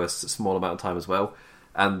Belt for a small amount of time as well,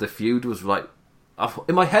 and the feud was like.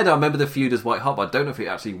 In my head, I remember the feud as white hot, but I don't know if it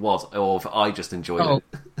actually was, or if I just enjoyed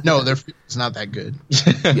it. No, their feud was not that good.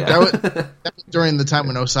 that was during the time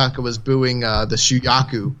when Osaka was booing the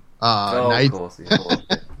Shuyaku. Of course.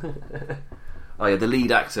 Oh yeah, the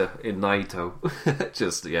lead actor in Naito,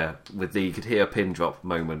 just with the you could hear a pin drop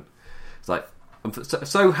moment. It's like I'm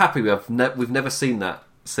so happy we've never seen that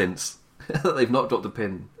since. They've not dropped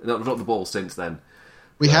the ball since then.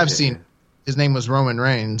 We have seen. His name was Roman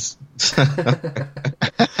Reigns. What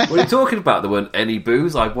are you talking about? There weren't any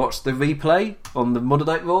boos. I watched the replay on the Monday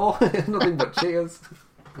Night Raw. Nothing but cheers.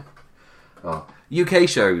 UK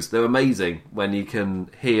shows, they're amazing when you can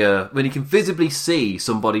visibly see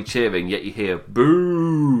somebody cheering, yet you hear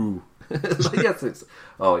boo.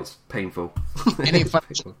 It's painful.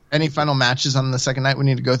 Any final matches on the second night we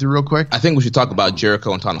need to go through real quick? I think we should talk about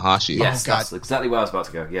Jericho and Tanahashi. Yes, that's exactly where I was about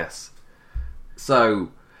to go. Yes. So,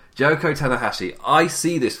 Jericho Tanahashi, I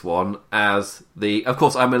see this one as of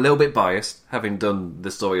course I'm a little bit biased, having done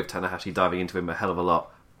the story of Tanahashi, diving into him a hell of a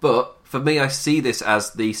lot, but for me I see this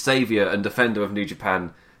as the saviour and defender of New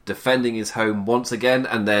Japan, defending his home once again,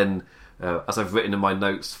 and then, as I've written in my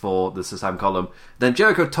notes for the Sasam column, then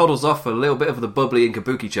Jericho toddles off for a little bit of the bubbly in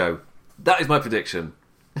Kabuki-cho. That is my prediction.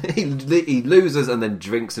 He loses and then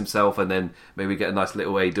drinks himself, and then maybe get a nice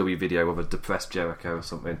little AEW video of a depressed Jericho or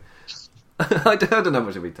something. I don't know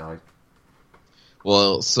much of it time.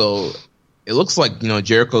 Well, so it looks like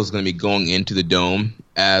Jericho's going to be going into the Dome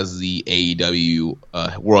as the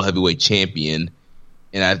AEW World Heavyweight Champion,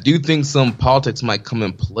 and I do think some politics might come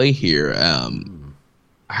in play here.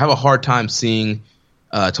 I have a hard time seeing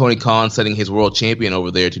Tony Khan setting his world champion over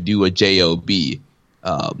there to do a JOB.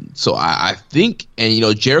 So I think,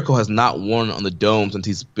 and Jericho has not won on the Dome since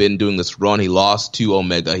he's been doing this run. He lost to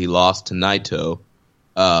Omega, he lost to Naito.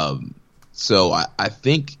 So I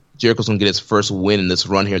think Jericho's going to get his first win in this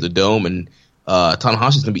run here at the Dome, and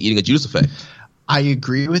Tanahashi's going to be eating a Judas effect. I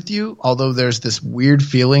agree with you, although there's this weird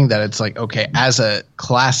feeling that it's like, okay, as a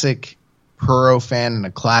classic Pro fan and a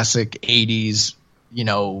classic 80s,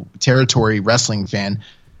 territory wrestling fan,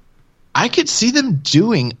 I could see them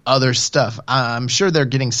doing other stuff. I'm sure they're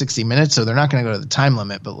getting 60 minutes, so they're not going to go to the time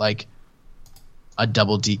limit, but like a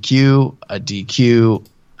double DQ, a DQ,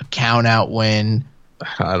 a count out win.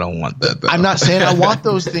 I don't want that, though. I'm not saying I want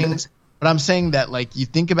those things, but I'm saying that, like, you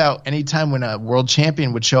think about any time when a world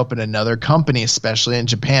champion would show up in another company, especially in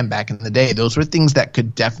Japan back in the day, those were things that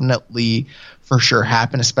could definitely for sure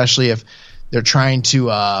happen, especially if they're trying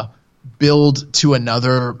to build to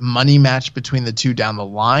another money match between the two down the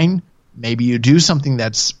line. Maybe you do something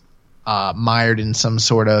that's mired in some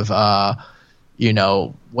sort of,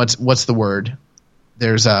 what's the word?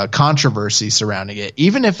 There's a controversy surrounding it.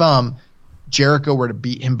 Even if Jericho were to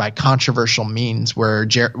beat him by controversial means, where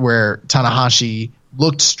Tanahashi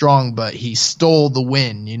looked strong, but he stole the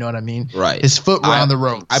win. You know what I mean? Right. His foot were on the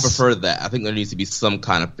ropes. I prefer that. I think there needs to be some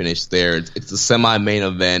kind of finish there. It's a semi-main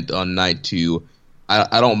event on night 2.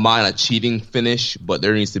 I don't mind a cheating finish, but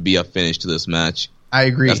there needs to be a finish to this match. I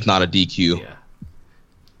agree. That's not a DQ. Yeah.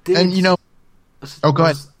 Go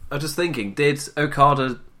ahead. I was just thinking, did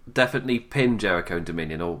Okada definitely pin Jericho in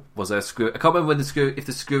Dominion, or was there a screw? I can't remember if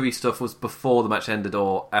the screwy stuff was before the match ended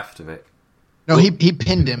or after it. No, he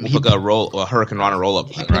pinned him. He took a Hurricane Rana roll up.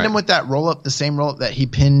 He pinned him with that roll up, the same roll up that he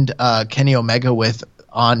pinned Kenny Omega with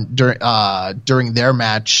during their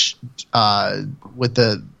match with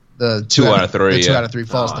the 2 out of 3. The 2 out of 3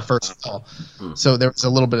 falls, the first fall. So there was a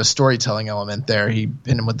little bit of storytelling element there. He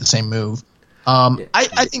pinned him with the same move.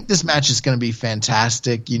 I think this match is going to be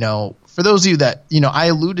fantastic. For those of you that, I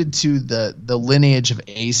alluded to the lineage of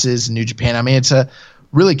aces in New Japan. I mean, it's a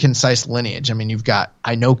really concise lineage. I mean, you've got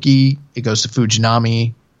Inoki, it goes to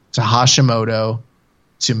Fujinami, to Hashimoto,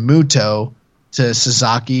 to Muto, to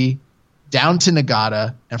Sasaki, down to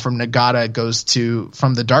Nagata, and from Nagata it goes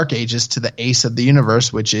from the Dark Ages to the ace of the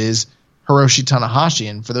universe, which is Hiroshi Tanahashi.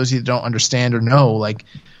 And for those of you that don't understand or know, like,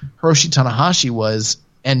 Hiroshi Tanahashi was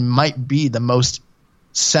and might be the most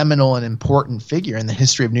seminal and important figure in the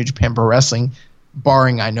history of New Japan Pro Wrestling,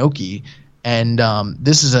 barring Inoki. And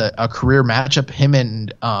this is a career matchup. Him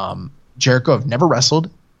and Jericho have never wrestled.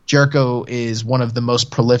 Jericho is one of the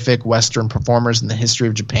most prolific Western performers in the history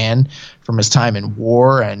of Japan, from his time in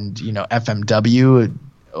War and, FMW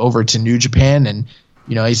over to New Japan. And,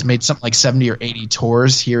 he's made something like 70 or 80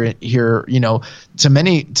 tours here, to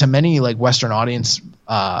many like Western audience,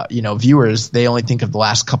 viewers, they only think of the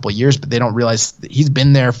last couple of years, but they don't realize that he's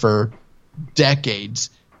been there for decades.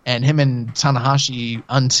 And him and Tanahashi,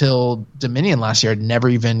 until Dominion last year, had never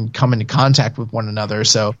even come into contact with one another.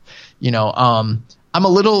 So, I'm a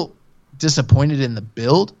little disappointed in the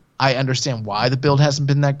build. I understand why the build hasn't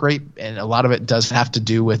been that great, and a lot of it does have to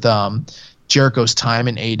do with Jericho's time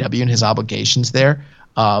in AEW and his obligations there.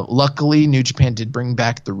 Luckily, New Japan did bring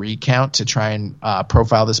back the recount to try and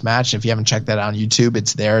profile this match. If you haven't checked that out on YouTube,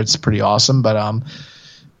 it's there. It's pretty awesome. But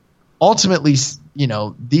ultimately,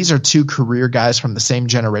 these are two career guys from the same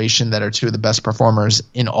generation that are two of the best performers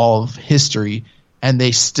in all of history, and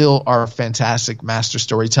they still are fantastic master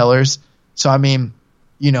storytellers. So, I mean,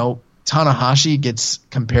 Tanahashi gets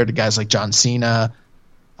compared to guys like John Cena,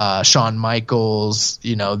 Shawn Michaels,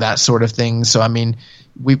 that sort of thing. So, I mean,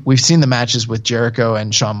 we've seen the matches with Jericho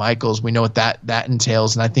and Shawn Michaels. We know what that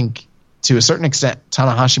entails, and I think to a certain extent,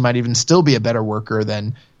 Tanahashi might even still be a better worker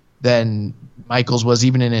than Michaels was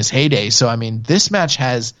even in his heyday. So, I mean, this match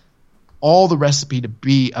has all the recipe to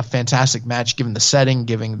be a fantastic match, given the setting,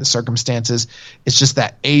 given the circumstances. It's just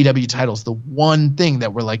that AEW title is the one thing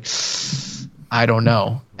that we're like, I don't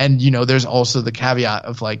know. And, there's also the caveat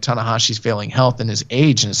of like Tanahashi's failing health and his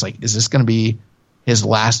age. And it's like, is this going to be his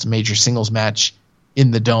last major singles match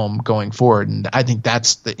in the Dome going forward? And I think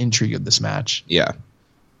that's the intrigue of this match. Yeah. And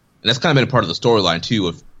that's kind of been a part of the storyline too,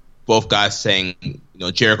 of both guys saying,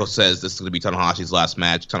 Jericho says this is going to be Tanahashi's last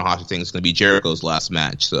match. Tanahashi thinks it's going to be Jericho's last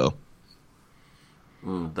match. So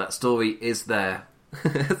that story is there.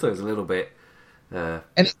 So it's a little bit. And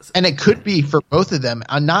it could be for both of them,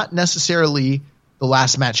 not necessarily the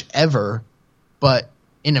last match ever, but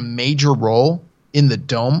in a major role in the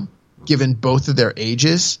Dome, given both of their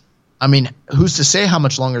ages. I mean, who's to say how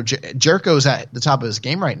much longer Jericho's at the top of his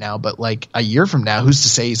game right now, but like a year from now, who's to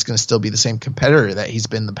say he's going to still be the same competitor that he's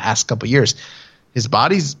been the past couple of years? His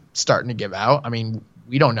body's starting to give out. I mean,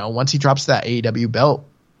 we don't know. Once he drops that AEW belt,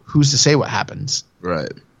 who's to say what happens?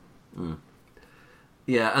 Right. Mm.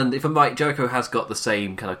 Yeah, and if I'm right, Jericho has got the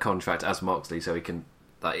same kind of contract as Moxley, so he can,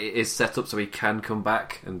 like, it is set up so he can come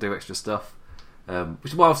back and do extra stuff.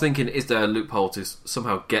 Which is why I was thinking, is there a loophole to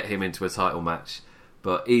somehow get him into a title match?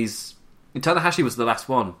 But Tanahashi was the last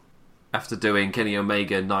one after doing Kenny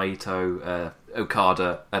Omega, Naito,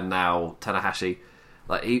 Okada, and now Tanahashi.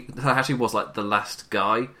 Like Tanahashi was like the last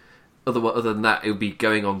guy. Other than that, it would be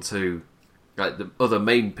going on to like the other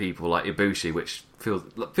main people like Ibushi, which feels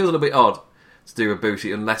a little bit odd to do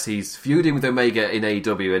Ibushi unless he's feuding with Omega in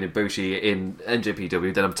AEW and Ibushi in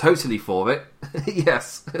NJPW. Then I'm totally for it.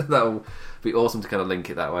 Yes, that'll be awesome to kind of link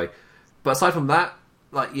it that way. But aside from that,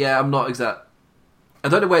 I'm not exact. I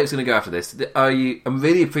don't know where it's going to go after this. I'm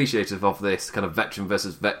really appreciative of this kind of veteran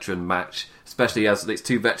versus veteran match, especially as it's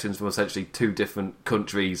two veterans from essentially two different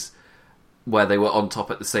countries where they were on top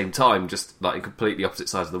at the same time, just like in completely opposite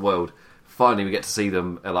sides of the world. Finally, we get to see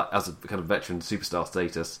them as a kind of veteran superstar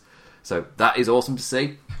status. So that is awesome to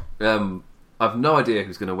see. I've no idea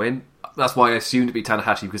who's going to win. That's why I assumed it'd be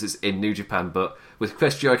Tanahashi because it's in New Japan, but with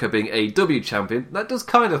Chris Jericho being AEW champion, that does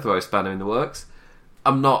kind of throw a spanner in the works.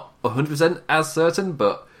 I'm not 100% as certain,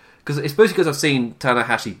 but especially because I've seen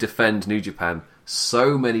Tanahashi defend New Japan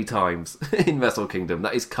so many times in Wrestle Kingdom.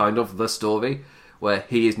 That is kind of the story, where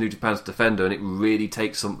he is New Japan's defender, and it really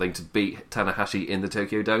takes something to beat Tanahashi in the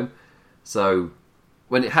Tokyo Dome. So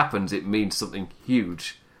when it happens, it means something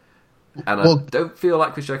huge. And I don't feel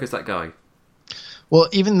like Chris Jericho's that guy. Well,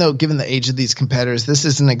 even though, given the age of these competitors, this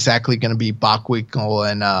isn't exactly going to be Bockwinkel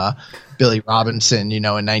and Billy Robinson, in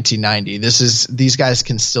 1990. These guys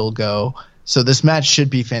can still go. So this match should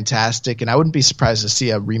be fantastic, and I wouldn't be surprised to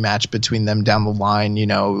see a rematch between them down the line,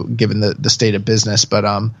 given the state of business. But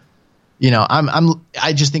I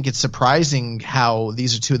just think it's surprising how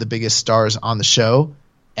these are two of the biggest stars on the show,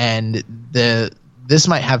 and this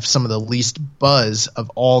might have some of the least buzz of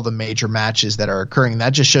all the major matches that are occurring.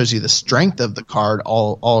 That just shows you the strength of the card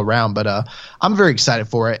all around. But I'm very excited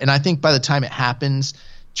for it. And I think by the time it happens,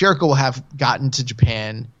 Jericho will have gotten to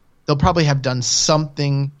Japan. They'll probably have done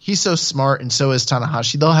something. He's so smart, and so is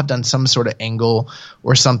Tanahashi. They'll have done some sort of angle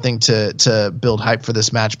or something to build hype for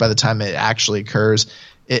this match by the time it actually occurs.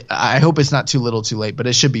 I hope it's not too little too late, but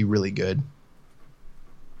it should be really good.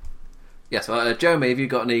 Yes, Jeremy, have you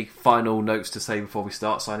got any final notes to say before we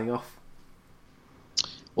start signing off?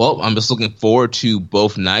 Well, I'm just looking forward to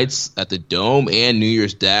both nights at the Dome and New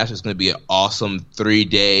Year's Dash. It's going to be an awesome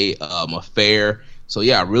 3-day affair. So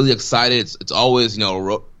yeah, really excited. It's always,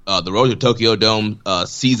 the Road to Tokyo Dome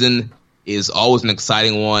season is always an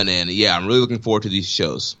exciting one, and yeah, I'm really looking forward to these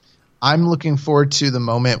shows. I'm looking forward to the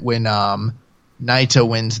moment when Naito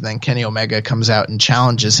wins, and then Kenny Omega comes out and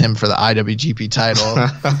challenges him for the IWGP title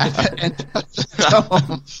at the end of the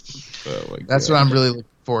Dome. Oh That's what I'm really looking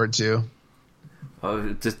forward to. Oh,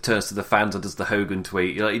 it just turns to the fans and does the Hogan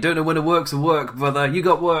tweet. You're like, you don't know when a work's a work, brother. You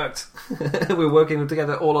got worked. We're working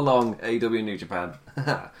together all along, AEW and New Japan.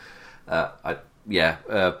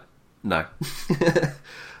 No.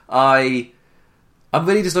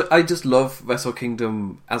 I just love Wrestle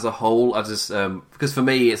Kingdom as a whole. I just because for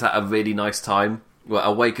me it's at a really nice time. Well,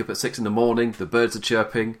 I wake up at 6 a.m. The birds are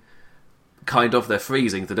chirping. Kind of, they're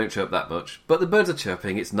freezing. They don't chirp that much, but the birds are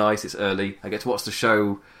chirping. It's nice. It's early. I get to watch the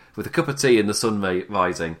show with a cup of tea and the sun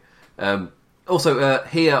rising. Also,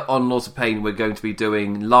 here on Lords of Pain, we're going to be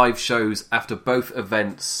doing live shows after both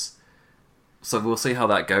events. So we'll see how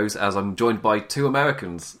that goes, as I'm joined by 2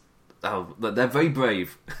 Americans. Oh, they're very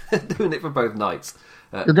brave, doing it for both nights.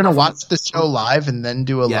 You're going to watch the show live and then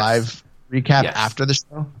do a live recap after the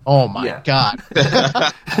show? Oh my God.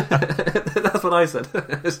 That's what I said.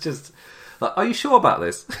 It's just, like, are you sure about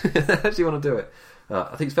this? How do you want to do it?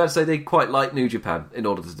 I think it's fair to say they quite like New Japan in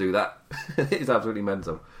order to do that. It's absolutely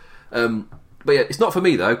mental. But yeah, it's not for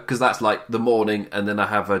me though, because that's like the morning and then I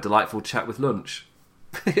have a delightful chat with lunch.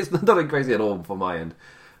 It's nothing crazy at all from my end.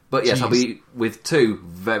 But yes, I'll be with 2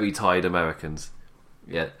 very tired Americans.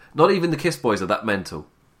 Yeah, not even the Kiss Boys are that mental.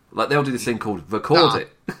 Like, they'll do this thing called record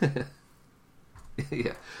it.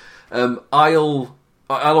 Yeah. I'll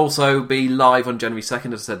also be live on January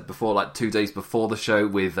 2nd, as I said before, like 2 days before the show,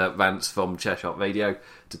 with Vance from Chairshot Radio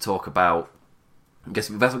to talk about, I guess,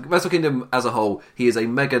 Wrestle Kingdom as a whole. He is a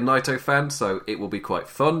mega Naito fan, so it will be quite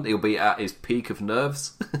fun. He'll be at his peak of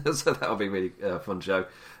nerves, so that'll be a really fun show.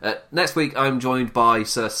 Next week, I'm joined by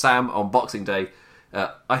Sir Sam on Boxing Day.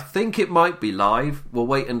 I think it might be live. We'll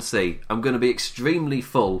wait and see. I'm going to be extremely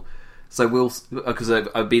full, so because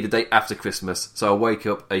it'll be the day after Christmas, so I'll wake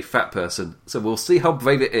up a fat person. So we'll see how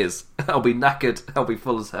brave it is. I'll be knackered. I'll be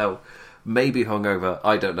full as hell. Maybe hungover.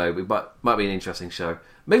 I don't know. It might be an interesting show.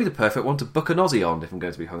 Maybe the perfect one to book an Aussie on if I'm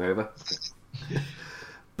going to be hungover.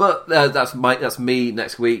 But that's me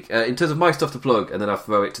next week. In terms of my stuff to plug, and then I'll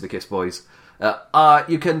throw it to the Kiss Boys.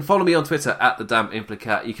 You can follow me on Twitter at the Damn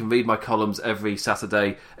Implicat. You can read my columns every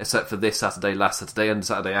Saturday, except for this Saturday, last Saturday, and the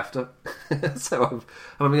Saturday after. So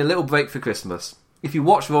I'm having a little break for Christmas. If you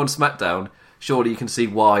watch Raw and SmackDown, surely you can see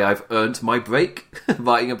why I've earned my break,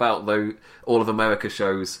 writing about all of America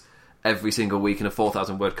shows every single week in a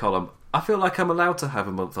 4,000-word column. I feel like I'm allowed to have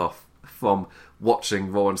a month off from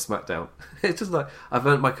watching Raw and SmackDown. It's just like I've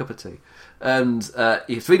earned my cup of tea. And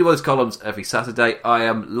you can read all those columns every Saturday. I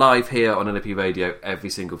am live here on NLP Radio every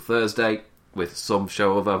single Thursday with some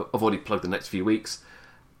show I've already plugged the next few weeks.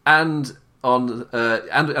 And on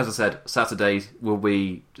and as I said, Saturday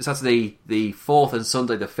the 4th and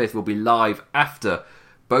Sunday the 5th will be live after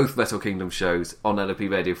both Wrestle Kingdom shows on NLP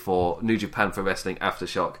Radio for New Japan for Wrestling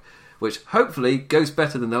Aftershock, which hopefully goes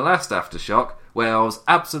better than the last Aftershock, where I was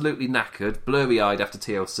absolutely knackered, blurry-eyed after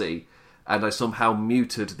TLC, and I somehow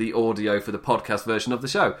muted the audio for the podcast version of the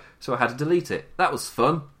show, so I had to delete it. That was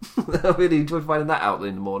fun. I really enjoyed finding that out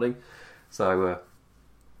in the morning. So,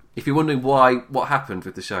 if you're wondering what happened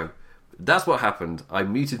with the show, that's what happened. I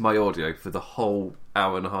muted my audio for the whole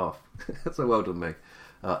hour and a half. So well done, me.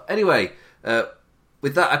 Anyway,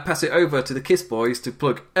 with that, I pass it over to the Kiss Boys to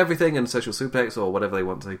plug everything and Social Suplex or whatever they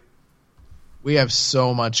want to. We have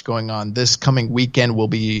so much going on. This coming weekend, we'll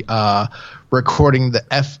be recording the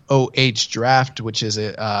FOH Draft, which is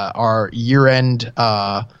our year-end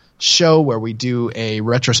show where we do a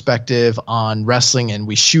retrospective on wrestling, and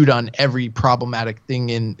we shoot on every problematic thing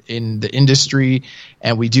in the industry,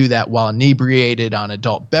 and we do that while inebriated on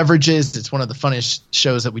adult beverages. It's one of the funnest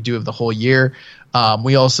shows that we do of the whole year.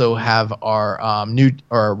 We also have our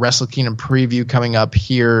Wrestle Kingdom preview coming up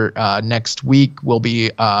here next week. We'll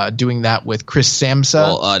be doing that with Chris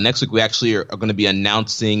Samsa. Well, next week we actually are going to be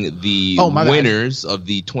announcing the winners of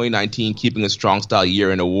the 2019 Keeping It Strong Style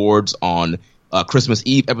Year-End Awards on Christmas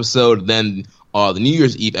Eve episode. Then the New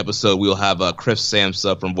Year's Eve episode, we'll have Chris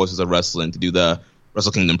Samsa from Voices of Wrestling to do the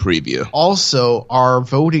Wrestle Kingdom preview. Also, our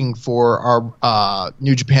voting for our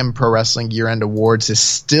New Japan Pro Wrestling Year-End Awards is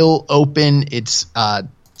still open. It's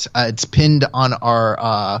pinned on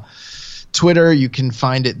our Twitter, you can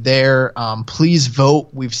find it there. Please vote.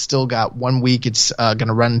 We've still got 1 week. It's going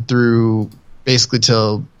to run through basically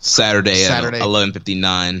till Saturday. At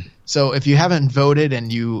 11:59. So if you haven't voted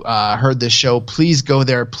and you heard this show, please go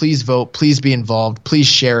there. Please vote. Please be involved. Please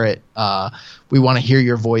share it. We want to hear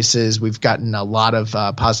your voices. We've gotten a lot of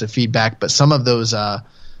positive feedback, but some of those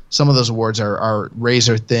awards are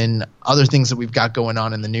razor thin. Other things that we've got going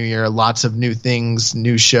on in the new year, lots of new things,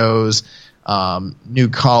 new shows, new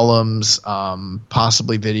columns,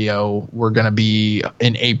 possibly video. We're going to be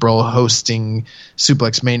in April hosting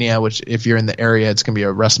Suplex Mania, which if you're in the area, it's going to be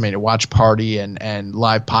a WrestleMania watch party and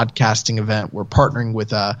live podcasting event. We're partnering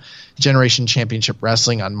with Generation Championship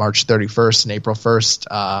Wrestling on March 31st and April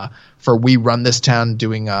 1st for We Run This Town,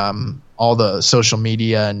 doing all the social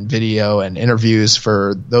media and video and interviews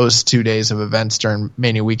for those 2 days of events during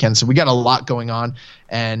Mania weekend. So we got a lot going on.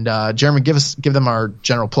 And Jeremy, give them our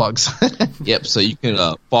general plugs. Yep. So you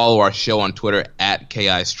can follow our show on Twitter at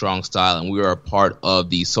KI Strong Style, and we are a part of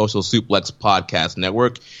the Social Suplex Podcast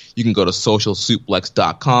Network. You can go to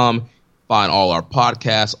socialsuplex.com, find all our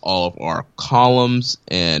podcasts, all of our columns,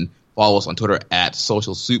 and follow us on Twitter at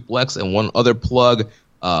Social Suplex. And one other plug.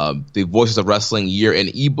 The Voices of Wrestling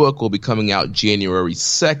year-end ebook will be coming out January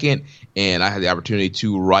 2nd, and I had the opportunity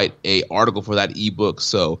to write an article for that ebook.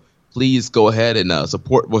 So please go ahead and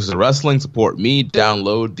support Voices of Wrestling, support me,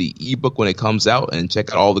 download the ebook when it comes out, and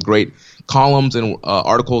check out all the great columns and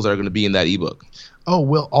articles that are going to be in that ebook. Oh,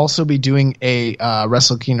 we'll also be doing a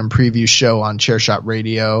Wrestle Kingdom preview show on Chairshot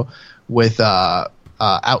Radio with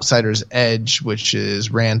Outsiders Edge, which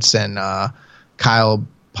is Rance and Kyle,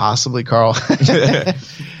 possibly Carl,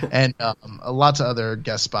 and lots of other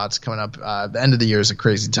guest spots coming up. The end of the year is a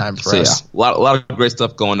crazy time for us. Yeah, a lot of great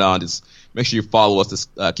stuff going on. Just make sure you follow us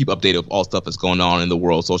to keep updated with all stuff that's going on in the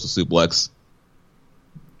world of Social Suplex.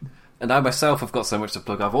 And I myself have got so much to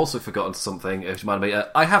plug. I've also forgotten something. It reminded me.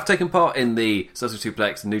 I have taken part in the Social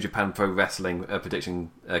Suplex New Japan Pro Wrestling prediction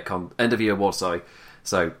end of year award.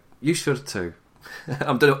 So you should too.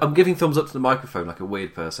 I'm giving thumbs up to the microphone like a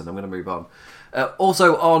weird person. I'm going to move on.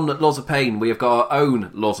 Also on Laws of Pain, we have got our own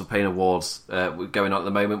Laws of Pain awards going on at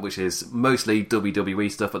the moment, which is mostly WWE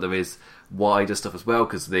stuff, but there is wider stuff as well,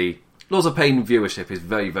 because the Laws of Pain viewership is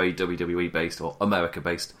very, very WWE based, or America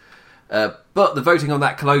based. But the voting on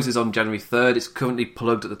that closes on January 3rd. It's currently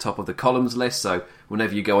plugged at the top of the columns list, so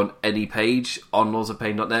whenever you go on any page on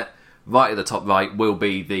lawsofpain.net, right at the top right will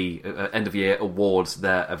be the end of year awards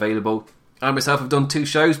there available. I myself have done 2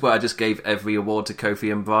 shows where I just gave every award to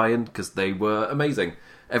Kofi and Brian because they were amazing.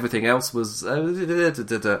 Everything else was...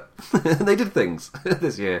 they did things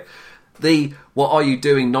this year. The What Are You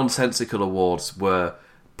Doing nonsensical awards were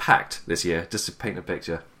packed this year, just to paint a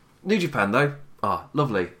picture. New Japan, though,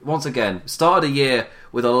 lovely. Once again, started a year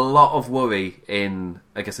with a lot of worry in,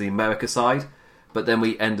 I guess, the America side, but then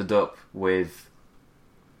we ended up with...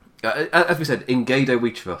 as we said, in Gedo we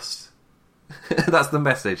trust. That's the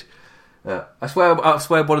message. I swear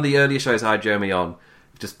one of the earlier shows I had Jeremy on,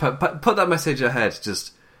 just put that message ahead,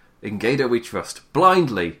 just in Gedo we trust,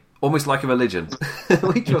 blindly, almost like a religion.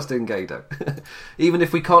 We trust in Gedo. Even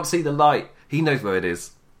if we can't see the light, he knows where it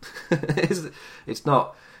is. It's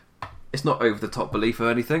not over the top belief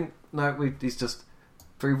or anything. No, he's just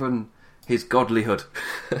proven his godlyhood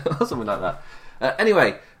or something like that.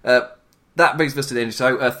 Anyway, that brings us to the end of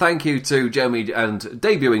the show. Thank you to Jeremy and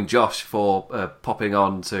debuting Josh for popping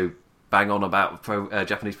on to bang on about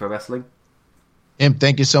Japanese pro wrestling. Imp,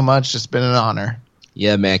 thank you so much. It's been an honor.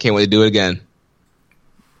 Yeah, man. Can't wait to do it again.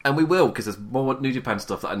 And we will, because there's more New Japan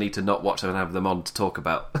stuff that I need to not watch and have them on to talk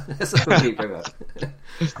about. So we'll keep going on.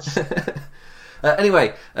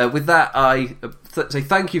 Anyway, with that, I say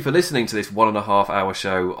thank you for listening to this 1.5 hour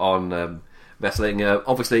show on wrestling.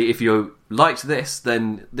 Obviously, if you liked this,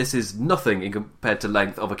 then this is nothing in compared to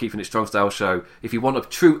length of a Keeping It Strong style show. If you want a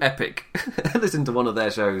true epic, listen to one of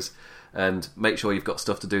their shows and make sure you've got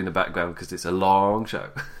stuff to do in the background because it's a long show.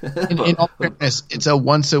 In all fairness, it's a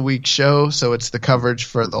once a week show, so it's the coverage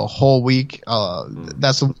for the whole week.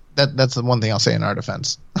 That's the one thing I'll say in our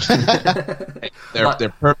defense. They're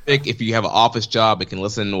perfect. If you have an office job, you can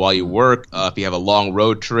listen while you work. If you have a long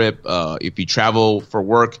road trip, if you travel for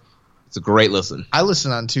work, it's a great listen. I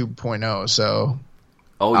listen on 2.0, so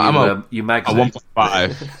you magazine.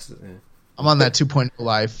 1.5. I'm on that 2.0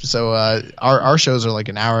 life, so our shows are like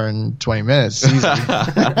an hour and 20 minutes.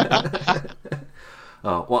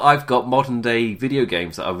 Oh, well, I've got modern day video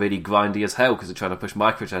games that are really grindy as hell because they're trying to push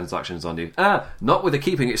microtransactions on you. Not with a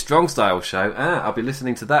Keeping It Strong style show. I'll be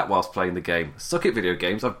listening to that whilst playing the game. Suck it, video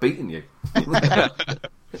games, I've beaten you. I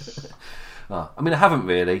mean, I haven't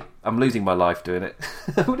really. I'm losing my life doing it.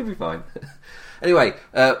 Would it be fine? Anyway,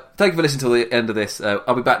 thank you for listening till the end of this.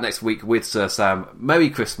 I'll be back next week with Sir Sam. Merry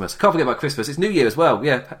Christmas. Can't forget about Christmas. It's New Year as well.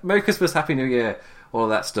 Yeah, Merry Christmas, Happy New Year, all of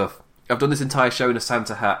that stuff. I've done this entire show in a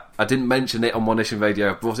Santa hat. I didn't mention it on One Nation Radio.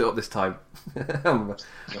 I brought it up this time. And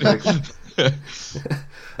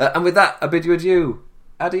with that, I bid you adieu.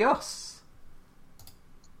 Adios.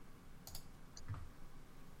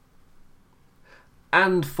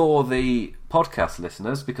 And for the podcast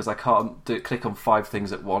listeners, because I can't click on 5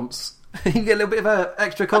 things at once, you get a little bit of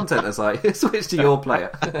extra content as I switch to your player.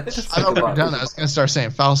 I thought we were done. I was going to start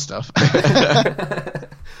saying foul stuff.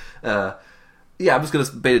 Yeah, I'm just going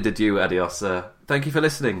to bid adieu, adios. Thank you for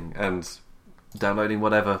listening and downloading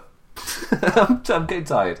whatever. I'm getting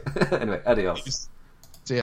tired. Anyway, adios.